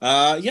stuff.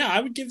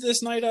 I would give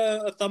this night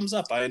a thumbs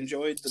up. I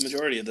enjoyed the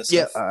majority of this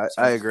stuff.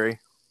 I agree.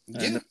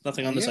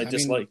 Nothing on this I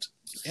disliked.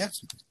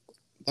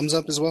 Thumbs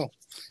up as well.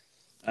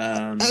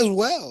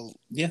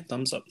 Yeah,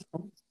 thumbs up.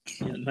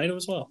 Yeah, Naito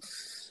as well.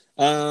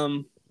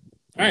 All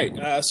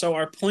right, so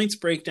our points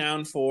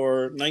breakdown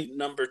for night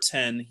number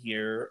 10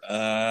 here.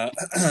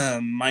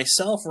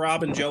 Myself,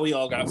 Rob, and Joey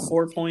all got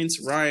 4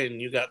 points. Ryan,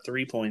 you got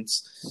 3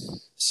 points.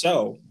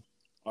 So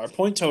our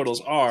point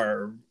totals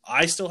are,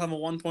 I still have a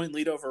 1 point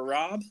lead over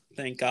Rob,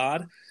 thank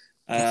God.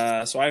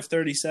 So I have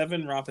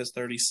 37, Rob has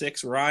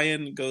 36,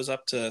 Ryan goes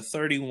up to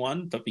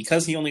 31, but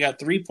because he only got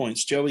 3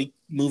 points, Joey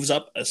moves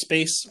up a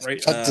space,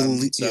 right?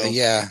 Ryan's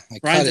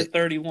at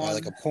 31. By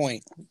like a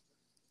point.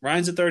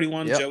 Ryan's at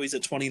 31, Joey's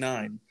at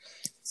 29.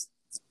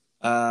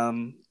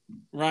 Ryan,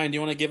 do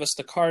you want to give us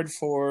the card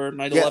for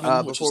night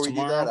 11, which is tomorrow? Before we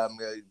do that, I'm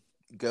going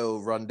to go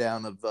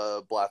rundown of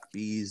Black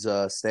B's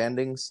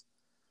standings.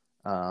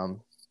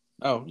 So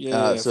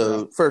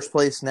first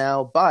place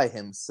now by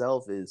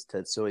himself is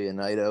Tetsuya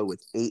Naito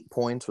with 8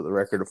 points with a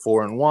record of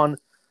 4-1.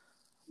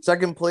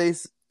 Second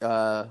place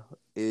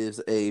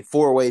is a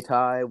 4-way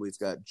tie. We've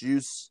got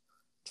Juice,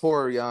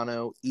 Toru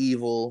Yano,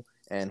 Evil,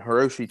 and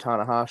Hiroshi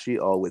Tanahashi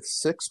all with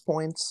 6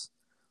 points.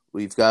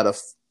 We've got a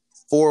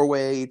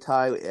 4-way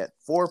tie at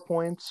 4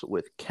 points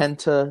with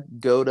Kenta,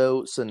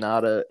 Goto,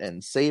 Sonata,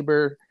 and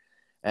Saber.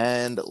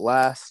 And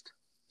last,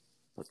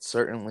 but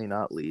certainly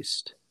not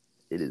least,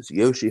 it is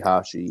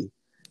Yoshihashi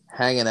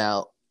hanging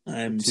out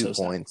 2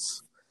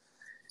 points.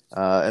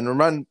 And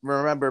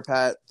remember,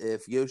 Pat,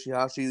 if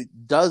Yoshihashi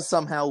does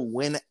somehow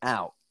win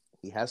out,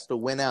 he has to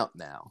win out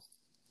now.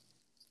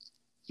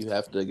 You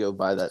have to go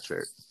buy that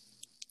shirt.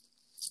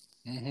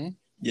 Mm-hmm.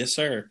 Yes,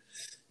 sir.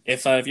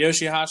 If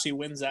Yoshihashi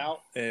wins out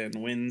and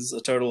wins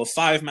a total of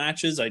 5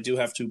 matches, I do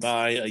have to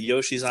buy a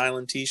Yoshi's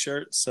Island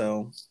T-shirt.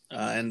 So,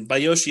 and by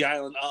Yoshi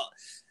Island,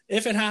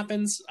 if it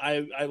happens,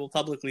 I will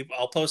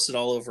I'll post it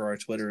all over our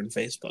Twitter and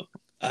Facebook.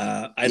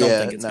 I don't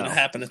think it's going to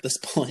happen at this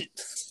point.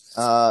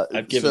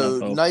 I've given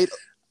up hope. Night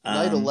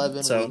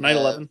 11. So night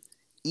 11,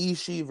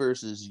 Ishii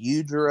versus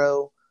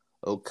Yujiro,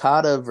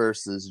 Okada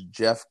versus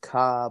Jeff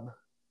Cobb,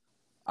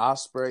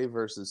 Ospreay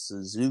versus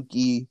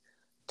Suzuki,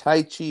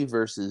 Taichi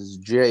versus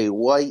Jay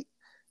White,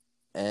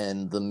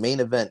 and the main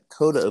event,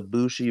 Kota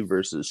Ibushi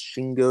versus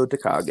Shingo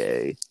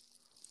Takagi.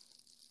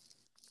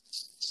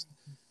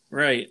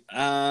 Right.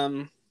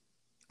 I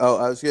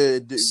was gonna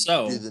do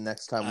the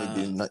next time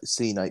we do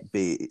C Night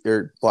B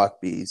or Block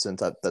B,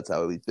 since that's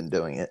how we've been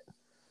doing it.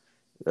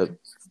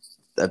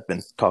 I've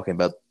been talking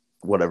about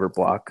whatever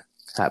block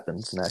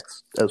happens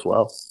next as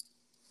well.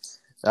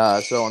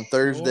 So on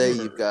Thursday,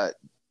 you've got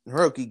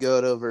Hiroki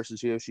Goto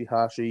versus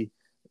Yoshihashi,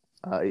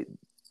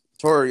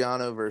 Toru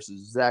Yano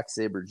versus Zack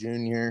Sabre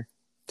Jr.,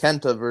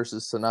 Kenta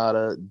versus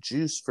Sonata,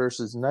 Juice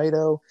versus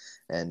Naito,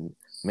 and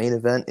main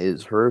event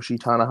is Hiroshi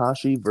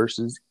Tanahashi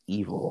versus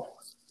Evil.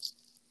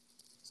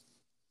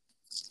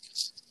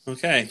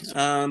 Okay,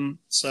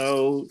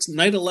 so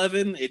night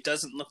 11, it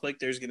doesn't look like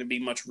there's going to be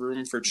much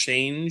room for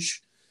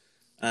change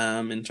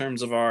in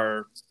terms of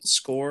our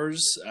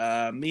scores.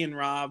 Me and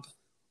Rob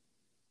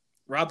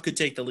could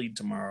take the lead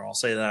tomorrow, I'll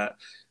say that.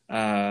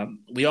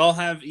 We all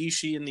have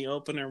Ishii in the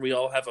opener. We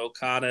all have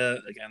Okada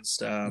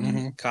against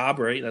Cobb,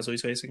 right? That's what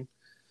he's facing.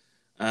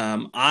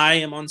 I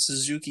am on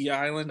Suzuki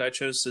Island. I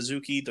chose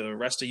Suzuki. The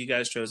rest of you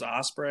guys chose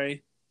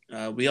Ospreay.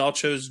 We all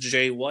chose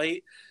Jay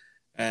White.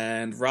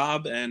 And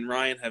Rob and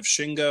Ryan have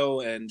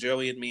Shingo, and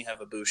Joey and me have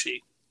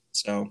Ibushi.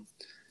 So,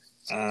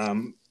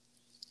 for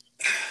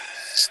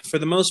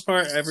the most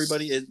part,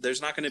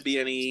 there's not going to be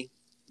any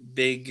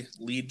big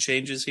lead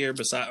changes here.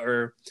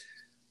 Not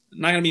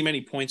going to be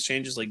many points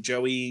changes. Like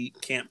Joey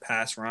can't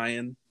pass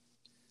Ryan,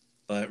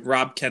 but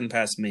Rob can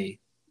pass me,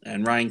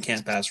 and Ryan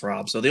can't pass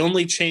Rob. So the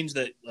only change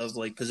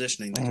of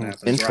positioning that can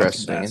happen is Rob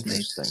can pass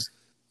me.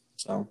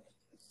 So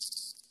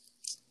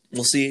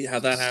we'll see how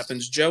that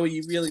happens. Joey,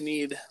 you really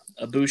need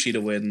Ibushi to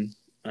win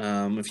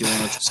if you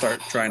want to start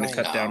trying to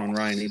cut down on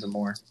Ryan even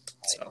more.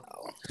 So,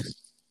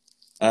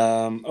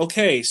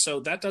 okay, so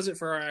that does it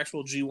for our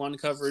actual G1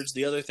 coverage.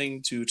 The other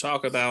thing to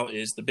talk about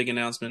is the big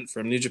announcement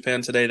from New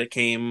Japan today that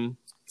came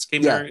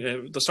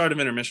during the start of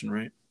intermission,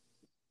 right?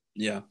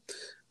 Yeah.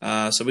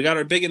 So we got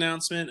our big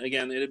announcement.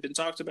 Again, it had been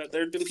talked about.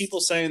 There had been people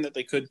saying that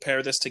they could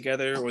pair this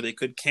together, or they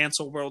could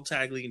cancel World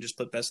Tag League and just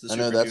put Best of the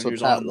Super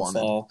Juniors on in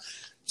the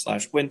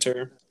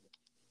fall/winter.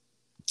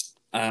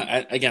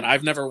 Again,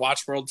 I've never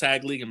watched World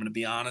Tag League, I'm going to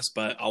be honest,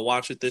 but I'll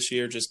watch it this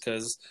year just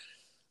because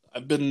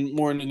I've been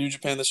more into New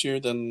Japan this year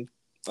than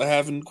I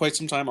have in quite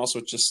some time. Also,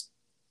 it's just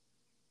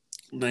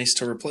nice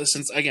to replace,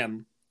 since,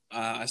 again,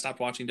 I stopped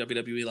watching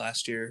WWE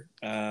last year,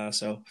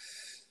 so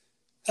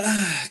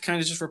kind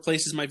of just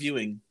replaces my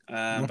viewing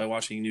by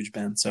watching New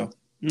Japan. So I'm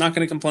not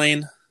going to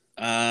complain.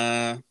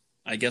 I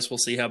guess we'll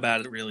see how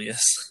bad it really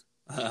is.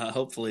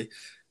 Hopefully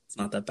it's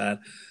not that bad.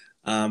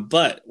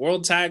 But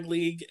World Tag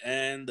League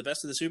and the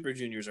Best of the Super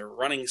Juniors are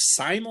running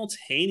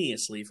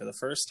simultaneously for the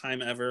first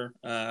time ever.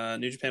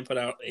 New Japan put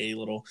out a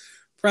little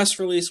press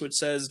release which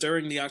says,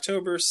 during the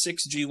October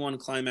 6 G1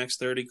 Climax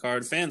 30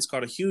 card, fans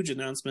caught a huge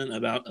announcement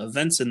about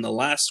events in the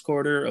last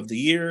quarter of the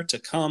year to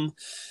come.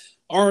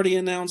 Already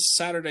announced,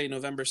 Saturday,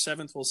 November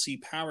 7th, we'll see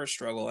Power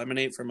Struggle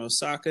emanate from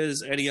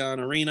Osaka's Edion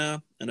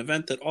Arena, an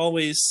event that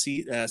always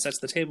sets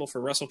the table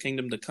for Wrestle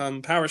Kingdom to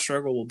come. Power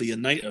Struggle will be a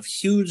night of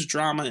huge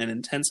drama and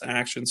intense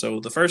action. So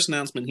the first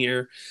announcement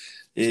here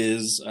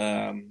is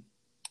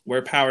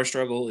where Power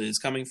Struggle is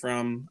coming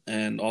from,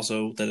 and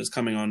also that it's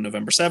coming on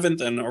November 7th.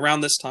 And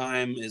around this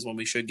time is when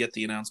we should get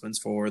the announcements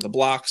for the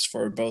blocks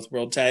for both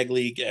World Tag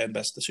League and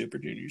Best of the Super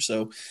Juniors.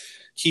 So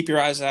keep your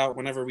eyes out.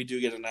 Whenever we do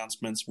get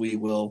announcements, we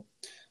will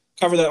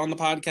cover that on the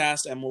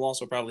podcast, and we'll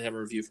also probably have a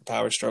review for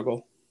Power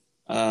Struggle.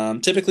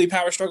 Typically,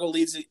 Power Struggle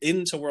leads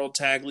into World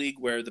Tag League,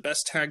 where the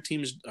best tag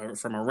teams are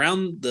from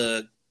around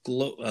the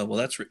globe. Well,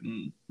 that's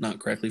written not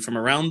correctly. From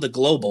around the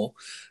global,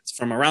 it's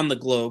from around the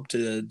globe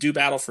to do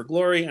battle for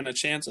glory and a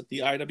chance at the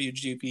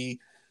IWGP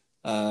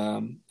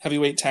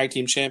Heavyweight Tag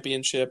Team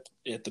Championship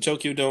at the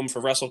Tokyo Dome for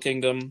Wrestle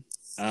Kingdom.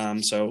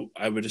 So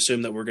I would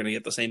assume that we're going to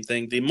get the same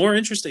thing. The more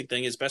interesting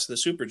thing is Best of the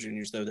Super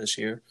Juniors, though, this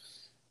year.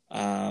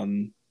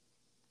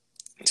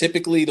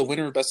 Typically, the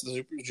winner of Best of the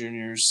Super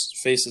Juniors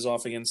faces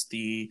off against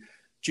the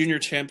junior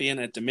champion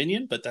at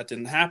Dominion, but that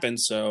didn't happen.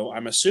 So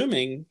I'm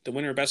assuming the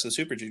winner of Best of the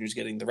Super Juniors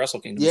getting the Wrestle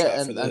Kingdom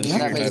shot for the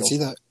junior title. See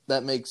that.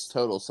 That makes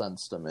total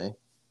sense to me.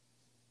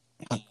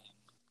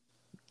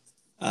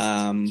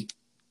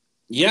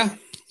 Yeah.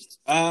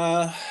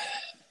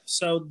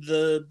 So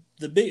the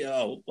big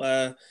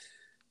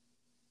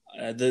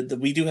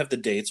we do have the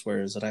dates.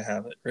 Where is it? I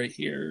have it right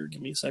here. Give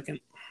me a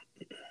second.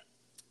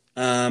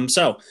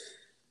 So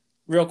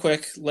real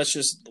quick,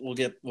 we'll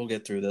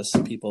get through this,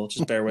 people.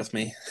 Just bear with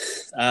me.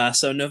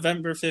 So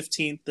November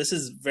 15th, this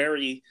is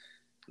very,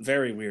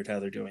 very weird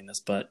how they're doing this,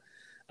 but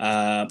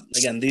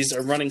Again, these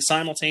are running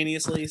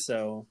simultaneously,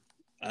 so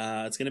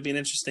it's going to be an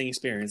interesting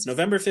experience.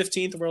 November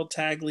 15th, World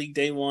Tag League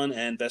Day 1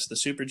 and Best of the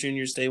Super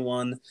Juniors Day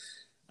 1.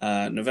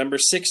 November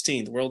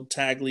 16th, World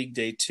Tag League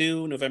Day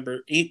 2.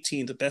 November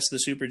 18th, Best of the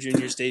Super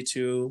Juniors Day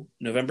 2.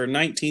 November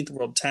 19th,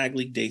 World Tag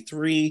League Day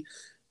 3.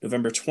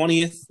 November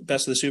 20th,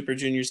 Best of the Super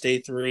Juniors Day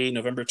 3.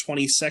 November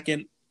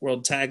 22nd,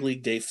 World Tag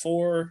League Day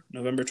 4.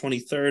 November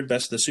 23rd,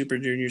 Best of the Super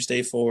Juniors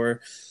Day 4.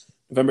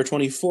 November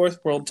 24th,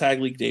 World Tag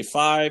League Day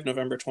 5.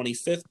 November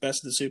 25th,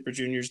 Best of the Super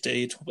Juniors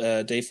Day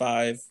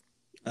 5.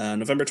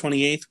 November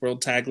 28th,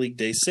 World Tag League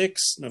Day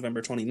 6.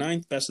 November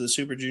 29th, Best of the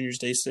Super Juniors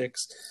Day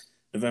 6.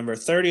 November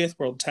 30th,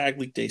 World Tag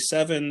League Day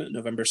 7.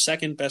 November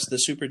 2nd, Best of the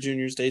Super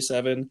Juniors Day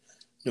 7.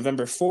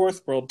 November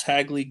 4th, World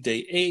Tag League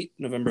Day 8.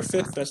 November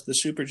 5th, Best of the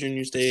Super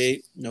Juniors Day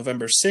 8.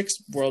 November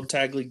 6th, World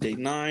Tag League Day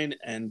 9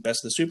 and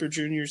Best of the Super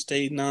Juniors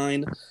Day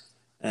 9.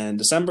 And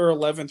December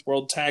 11th,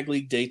 World Tag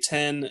League Day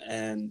 10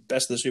 and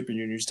Best of the Super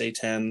Juniors Day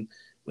 10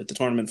 with the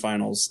tournament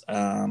finals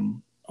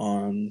on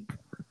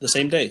the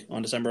same day,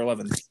 on December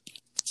 11th.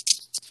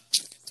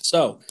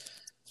 So,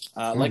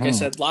 like I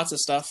said, lots of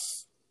stuff.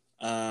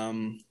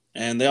 And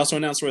they also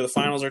announced where the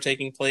finals are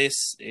taking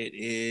place. It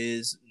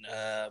is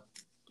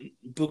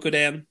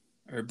Budokan,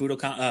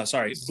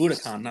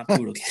 not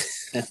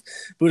Budokan.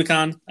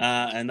 Budokan,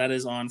 and that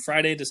is on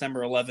Friday,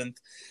 December 11th.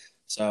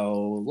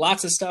 So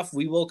lots of stuff.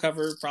 We will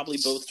cover probably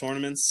both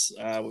tournaments.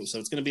 So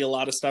it's going to be a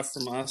lot of stuff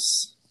from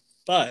us.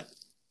 But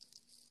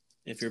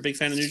if you're a big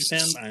fan of New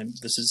Japan,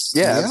 this is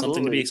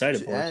something to be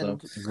excited for. So.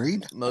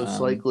 Agreed. Most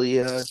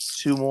likely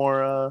two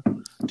more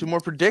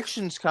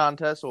predictions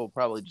contests. We'll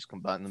probably just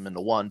combine them into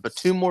one, but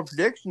two more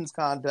predictions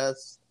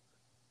contests.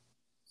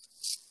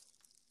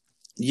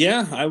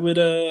 Yeah, I would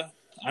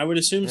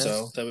assume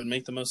so. That would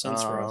make the most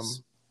sense for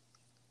us.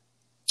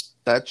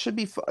 That should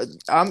be fun.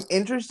 I'm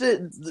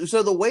interested.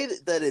 So the way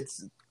that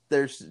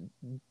they're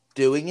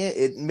doing it,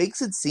 it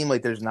makes it seem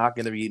like there's not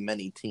going to be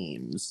many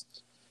teams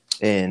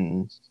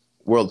in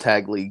World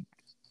Tag League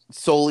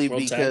solely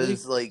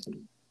because like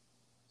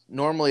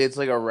normally it's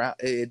like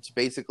it's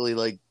basically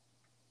like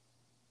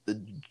the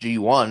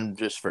G1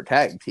 just for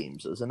tag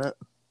teams, isn't it?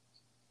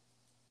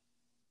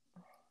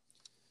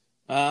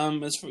 I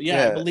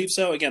believe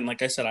so. Again,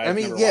 like I said, I've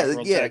never watched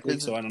World Tag League,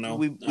 so I don't know.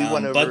 We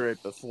went over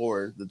it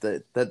before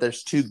that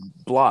there's two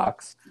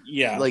blocks.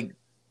 Yeah,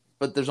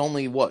 but there's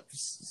only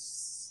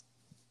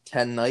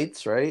 10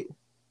 nights, right?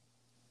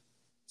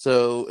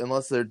 So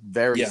unless they're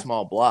very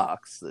small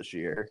blocks this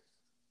year,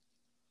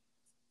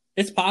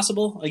 it's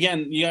possible.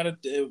 Again, you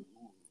got to.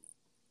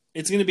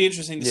 It's going to be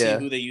interesting to see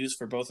who they use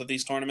for both of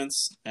these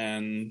tournaments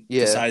and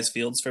the size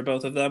fields for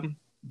both of them.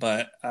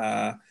 But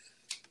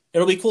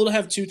it'll be cool to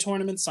have two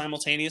tournaments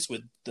simultaneous with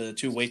the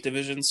two weight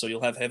divisions. So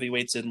you'll have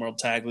heavyweights in World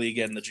Tag League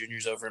and the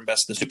juniors over in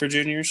Best of the Super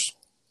Juniors.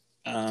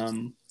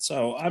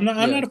 So I'm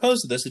not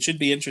opposed to this. It should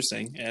be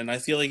interesting, and I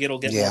feel like it'll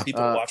get more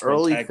people to watch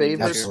World Tag League. Early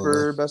favorites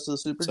for Best of the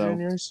Super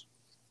Juniors.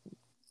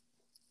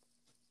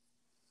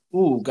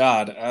 Ooh,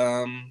 God.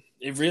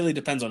 It really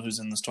depends on who's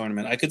in this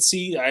tournament. I could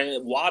see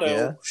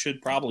Watto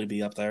should probably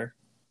be up there.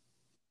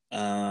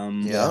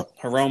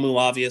 Hiromu,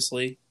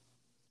 obviously.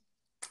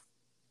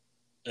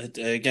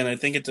 Again, I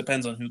think it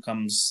depends on who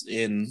comes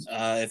in.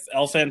 If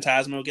El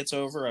Phantasmo gets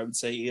over, I would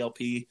say ELP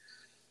should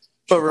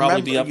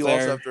probably be up there.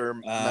 Also have to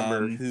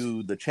remember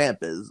who the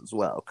champ is as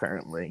well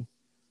currently.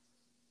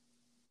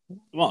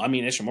 Well, I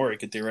mean, Ishimori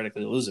could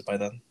theoretically lose it by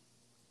then.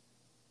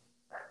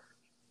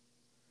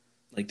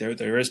 Like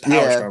there is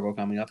power struggle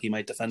coming up. He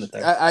might defend it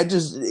there.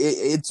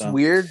 It's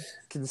weird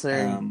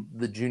considering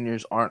the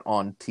juniors aren't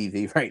on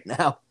TV right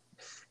now.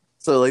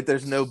 So like,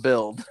 there's no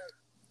build.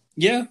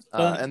 Yeah,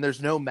 and there's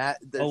no I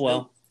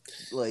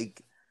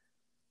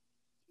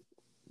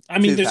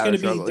mean, there's going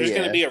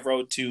to be a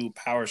road to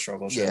power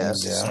struggle show,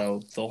 so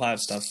they'll have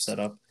stuff set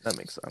up. That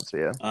makes sense.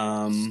 Yeah.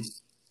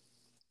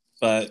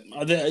 But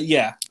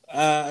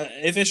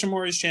if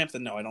Ishimori's champ,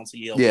 then no, I don't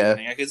see ELP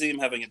winning. I could see him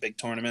having a big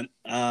tournament.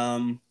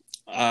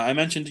 I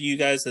mentioned to you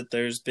guys that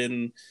there's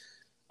been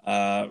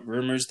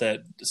rumors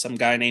that some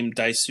guy named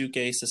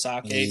Daisuke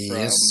Sasaki from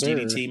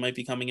DDT might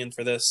be coming in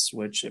for this,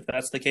 which if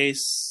that's the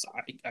case,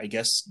 I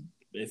guess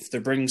if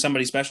they're bringing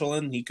somebody special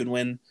in, he could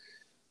win.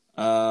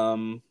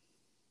 But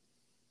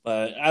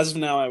as of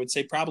now, I would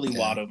say probably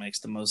Watto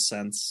makes the most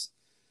sense.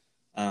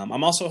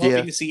 I'm also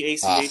hoping to see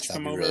ACH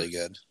come over. Really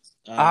good.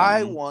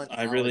 I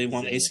really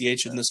want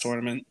ACH in this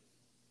tournament.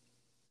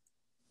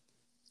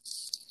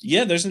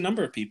 Yeah, there's a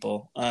number of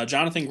people.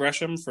 Jonathan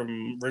Gresham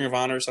from Ring of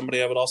Honor,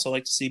 somebody I would also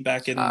like to see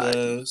back in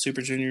the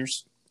Super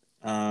Juniors.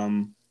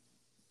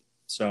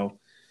 So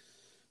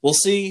we'll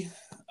see.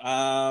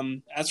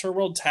 As for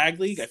World Tag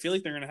League, I feel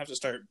like they're going to have to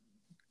start.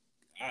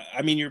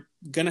 I mean, you're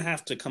going to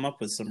have to come up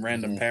with some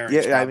random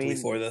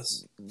pairings for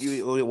this.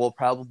 We'll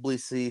probably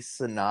see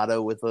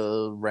Sonata with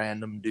a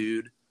random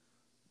dude,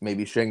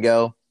 maybe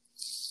Shingo.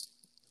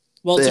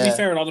 Well, to be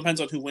fair, it all depends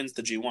on who wins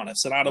the G1. If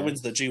Sonata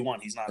wins the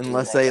G1, he's not.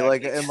 Unless they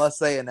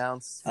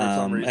announce for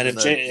some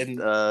reason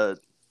the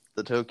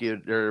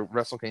Tokyo or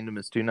Wrestle Kingdom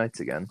is 2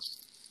 nights again.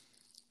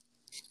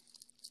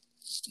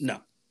 No,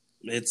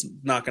 it's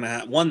not going to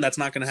happen. One, that's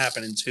not going to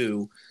happen. And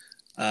two,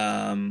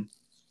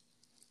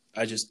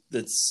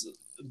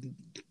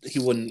 he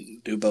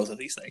wouldn't do both of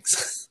these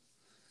things.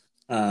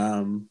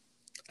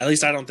 At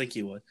least I don't think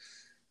he would.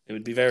 It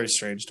would be very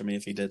strange to me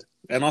if he did.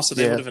 And also,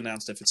 they would have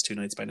announced if it's 2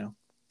 nights by now.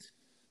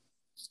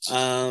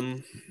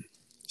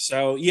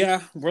 So,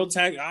 yeah, World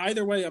Tag.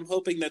 Either way, I'm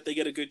hoping that they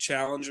get a good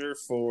challenger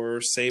for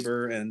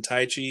Sabre and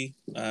Taichi,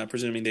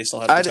 presuming they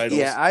still have the titles.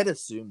 Yeah, I'd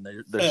assume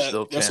they're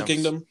still champs. Wrestle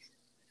Kingdom.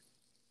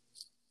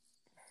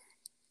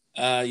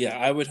 Yeah,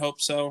 I would hope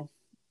so.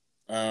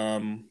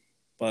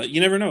 But you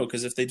never know,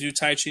 because if they do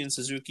Taichi and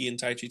Suzuki and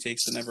Taichi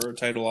takes the Never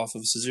title off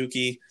of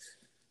Suzuki,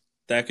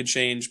 that could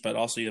change. But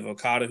also you have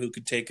Okada who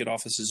could take it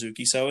off of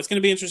Suzuki. So it's going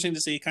to be interesting to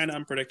see. Kind of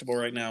unpredictable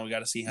right now. We got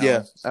to see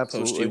how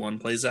post G1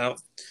 plays out.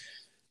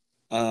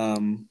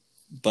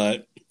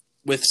 But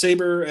with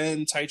Sabre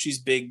and Taichi's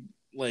big,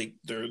 like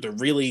they're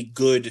really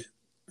good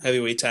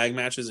heavyweight tag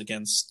matches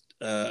against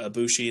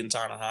Ibushi and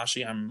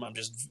Tanahashi, I'm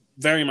just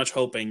very much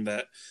hoping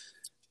that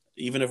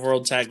even if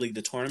World Tag League,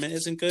 the tournament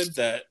isn't good,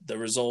 that the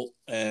result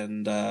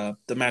and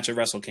the match at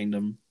Wrestle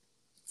Kingdom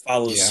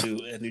follows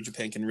suit, and New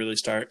Japan can really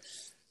start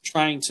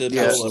trying to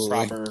build a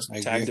proper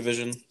tag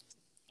division.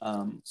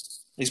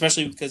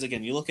 Especially because,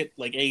 again, you look at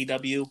like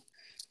AEW,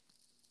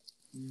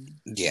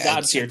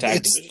 God tier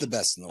tag division. It's the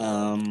best in the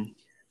world,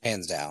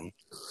 hands down.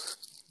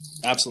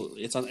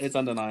 Absolutely, it's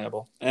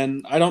undeniable.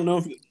 And I don't know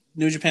if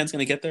New Japan's going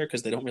to get there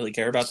because they don't really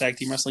care about tag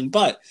team wrestling,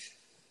 but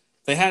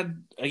they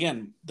had,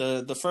 again,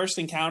 the first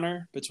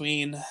encounter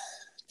between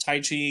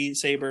Taichi,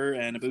 Sabre,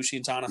 and Ibushi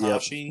and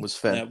Tanahashi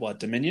was at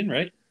Dominion,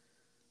 right?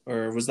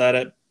 Or was that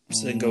at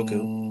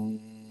Sengoku?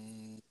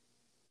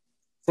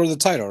 For the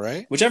title,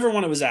 right? Whichever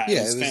one it was at.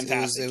 Yeah, it was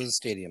fantastic. It was a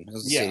stadium. It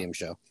was a stadium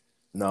show.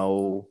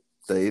 No,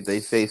 they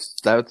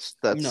faced that's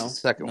the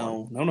second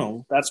one.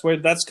 No. That's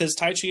because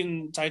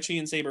Taichi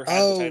and Sabre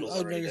had the titles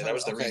already. That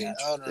was the rematch.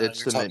 Oh, no,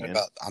 it's Dominion.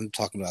 I'm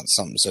talking about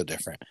something so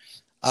different.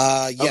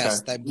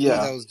 Yes, I believe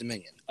that was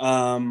Dominion.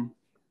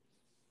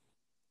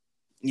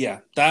 Yeah,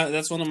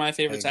 that's one of my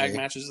favorite tag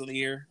matches of the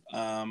year.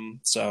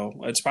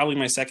 So it's probably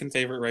my second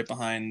favorite, right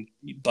behind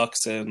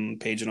Bucks and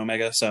Page and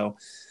Omega. So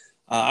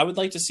I would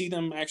like to see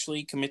them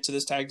actually commit to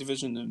this tag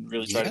division and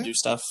really try to do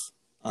stuff.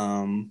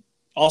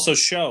 Also,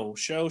 Show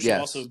should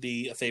also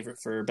be a favorite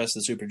for Best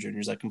of the Super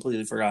Juniors. I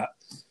completely forgot.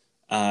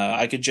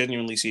 I could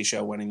genuinely see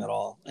Show winning that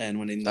all and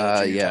winning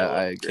the junior title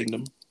I agree.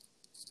 Kingdom.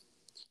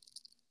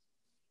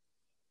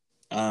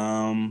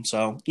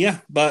 So yeah,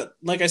 but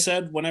like I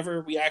said,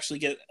 whenever we actually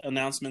get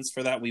announcements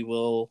for that, we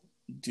will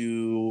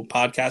do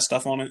podcast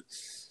stuff on it.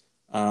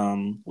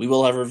 We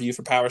will have a review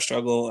for Power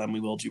Struggle, and we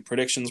will do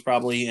predictions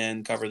probably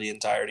and cover the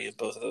entirety of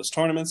both of those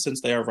tournaments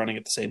since they are running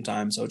at the same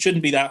time. So it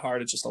shouldn't be that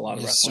hard. It's just a lot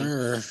of wrestling.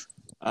 Sir.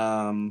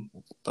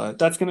 But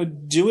that's going to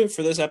do it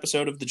for this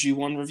episode of the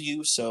G1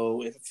 review.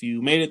 So if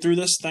you made it through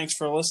this, thanks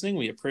for listening.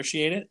 We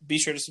appreciate it. Be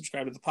sure to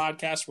subscribe to the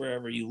podcast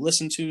wherever you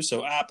listen to.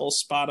 So Apple,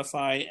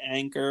 Spotify,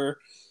 Anchor,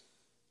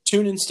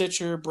 TuneIn,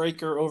 Stitcher,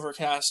 Breaker,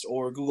 Overcast,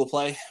 or Google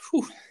Play.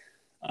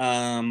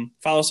 Follow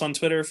us on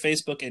Twitter,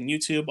 Facebook, and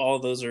YouTube. All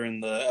of those are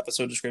in the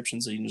episode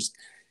description, so you can just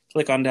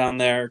click on down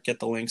there, get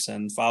the links,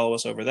 and follow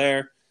us over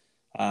there.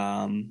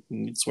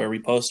 It's where we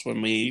post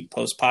when we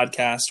post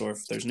podcasts or if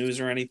there's news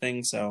or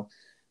anything. So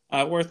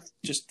worth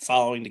just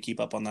following to keep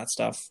up on that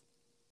stuff.